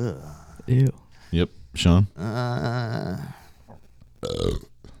 Ew. Yep. Sean.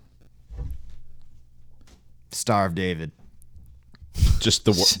 Star of David. Just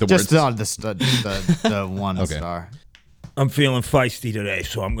the Just words. on the one Okay. star. I'm feeling feisty today,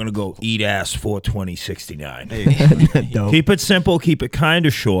 so I'm gonna go eat ass 42069. Dope. Keep it simple. Keep it kind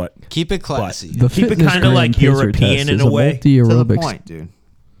of short. Keep it classy. The Keep it fitness kinda like gram pacer European test in is a way. To the multi-aerobics. point, dude.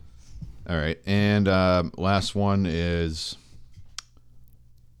 All right, and last one is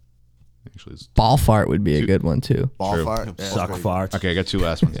actually it's Ball fart would be a good one too. Ball True. fart. Yeah, Suck that's farts. okay. I got 2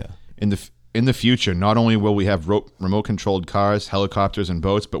 last ones. In the future, not only will we have remote controlled cars, helicopters, and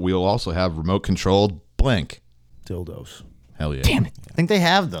boats, but we will also have remote controlled blank. Dildos. Hell yeah! Damn it. I think they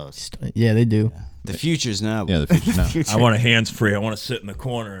have those. Yeah, they do. The future's now. Yeah, the future now. I want a hands free. I want to sit in the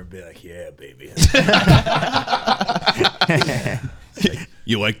corner and be like, yeah, baby.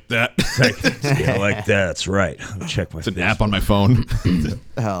 You like that? Yeah, like that. That's right. I'll check my It's an app on my phone.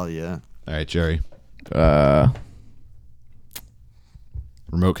 Hell yeah. All right, Jerry.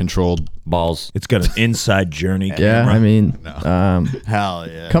 Remote controlled balls. It's got an inside journey Yeah, camera. I mean, Hell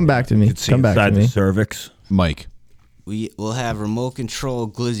yeah. come back to me. You can see Come back to inside the me. cervix. Mike. We will have remote control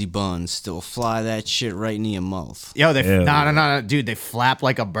glizzy buns that will fly that shit right in your mouth. Yo, they Ew. no, dude. They flap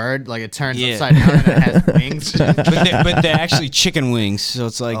like a bird, like it turns Yeah. upside down and it has wings. But they're actually chicken wings, so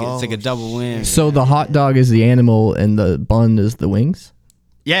it's like a double win. So the hot dog is the animal and the bun is the wings?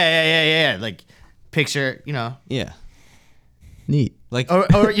 Yeah. Like picture, you know. Yeah. Neat. Like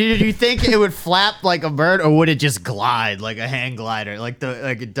Or you think it would flap like a bird, or would it just glide like a hang glider? Like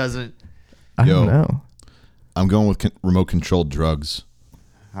it doesn't. I Yo. don't know. I'm going with remote controlled drugs.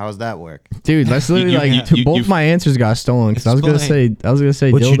 How does that work? Dude, that's literally you- like you- both you- my answers got stolen because I was gonna say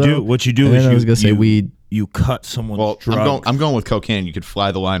What you dildo. do? What you do and is then I was gonna say you- weed. you cut someone's Well, drug. I'm going with cocaine. You could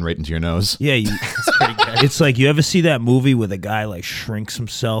fly the line right into your nose. Yeah, it's like you ever see that movie where the guy like shrinks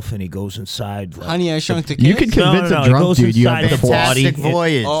himself and he goes inside. Like, Honey, I Shrunk the Kids. You could convince No, a it drunk goes dude you have inside the the force. body. Fantastic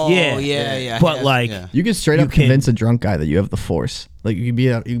Voyage. Oh, Yeah. yeah. But, yes, like, yeah. You could straight You up can- convince a drunk guy that you have the force. Like you'd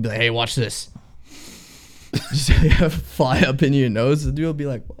be like, hey, watch this. Just fly up in your nose. The dude will be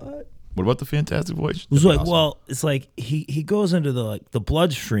like, what? What about the Fantastic Voyage? It was That'd be like, awesome. well, it's like he goes into the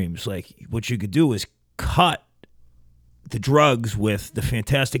bloodstreams. Like what you could do is cut the drugs with the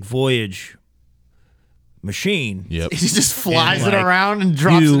Fantastic Voyage machine. Yep. He just flies And, it like, around and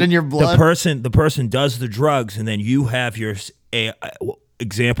drops it in your blood. The person does the drugs, and then you have your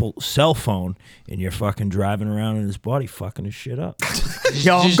example cell phone, and you're fucking driving around in his body, fucking his shit up.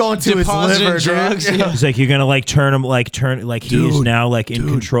 Yo, I'm Just going to his depositing liver, drugs, dude. yeah. It's like you're gonna like turn him like he's now like in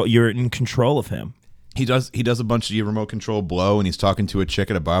control. You're in control of him. He does a bunch of remote control blow, and he's talking to a chick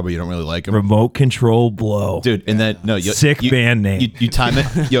at a bar, but you don't really like him. Remote control blow, Dude, and then Sick band name. You time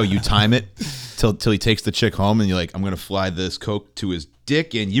it, you time it till he takes the chick home, and you're like, I'm gonna fly this coke to his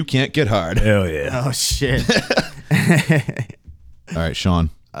dick, and you can't get hard. Hell yeah. Oh shit. All right, Sean.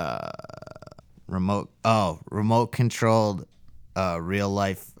 Remote controlled real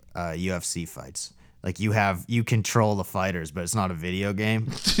life UFC fights. Like you control the fighters, but it's not a video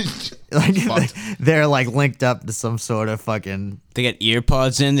game. Like they're like linked up to some sort of fucking. They get ear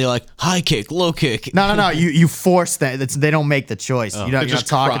pods in. They're like high kick, low kick. No. You force that. They don't make the choice. You're not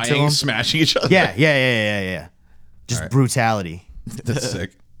talking to them. smashing each other. Yeah. Just brutality. That's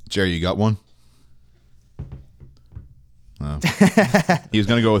sick. Jerry, you got one? Oh. He was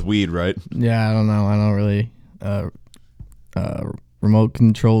gonna go with weed, right? Yeah, I don't know. I don't really. Remote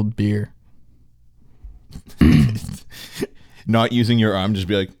controlled beer. Not using your arm, just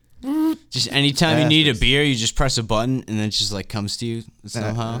be like, Just anytime you need a beer, you just press a button and then it just like comes to you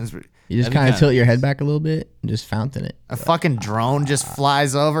somehow. You just That'd be kind kinda- of tilt your head back a little bit and just fountain it. A fucking drone just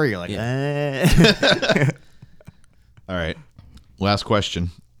flies over. You're like, all right. Last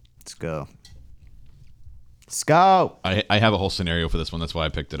question. Let's go. Let's go. I have a whole scenario for this one. That's why I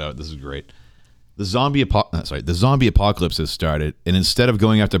picked it out. This is great. The zombie apocalypse has started, and instead of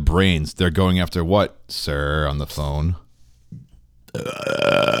going after brains, they're going after what, sir, on the phone?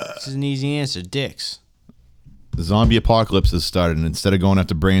 This is an easy answer. Dicks. The zombie apocalypse has started, and instead of going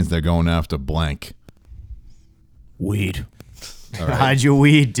after brains, they're going after blank. Weed. Hide your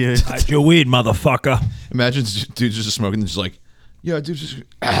weed, dude. Hide your weed, motherfucker. Imagine dudes just smoking, and just like, yeah, dude, just.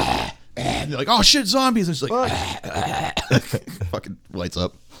 And they're like, oh shit, zombies! And it's like, fucking lights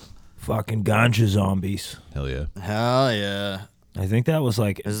up. Fucking ganja zombies. Hell yeah. Hell yeah. I think that was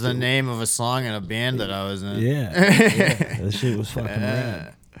like. This is the name of a song in a band that I was in. Yeah. That shit was fucking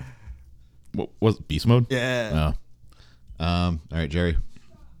rad. What was it, beast mode? Yeah. Oh. All right, Jerry.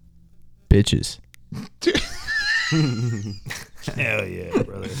 Bitches. Hell yeah,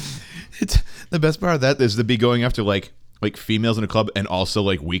 brother. It's, the best part of that is to be going after like females in a club and also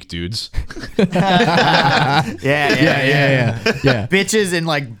like weak dudes. Yeah. Yeah. Bitches in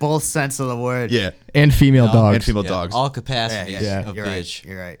like both sense of the word. Yeah. And female dogs. And female dogs. All capacities Yeah. of You're bitch. right.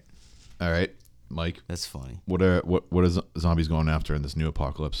 You're right. All right, Mike. That's funny. What are zombies going after in this new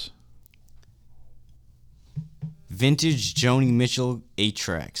apocalypse? Vintage Joni Mitchell 8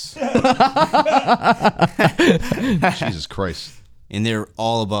 tracks. Jesus Christ. And they're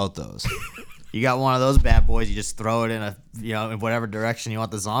all about those. You got one of those bad boys. You just throw it in in whatever direction you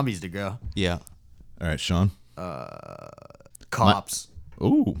want the zombies to go. Yeah. All right, Sean. Cops.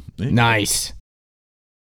 Ooh. Nice.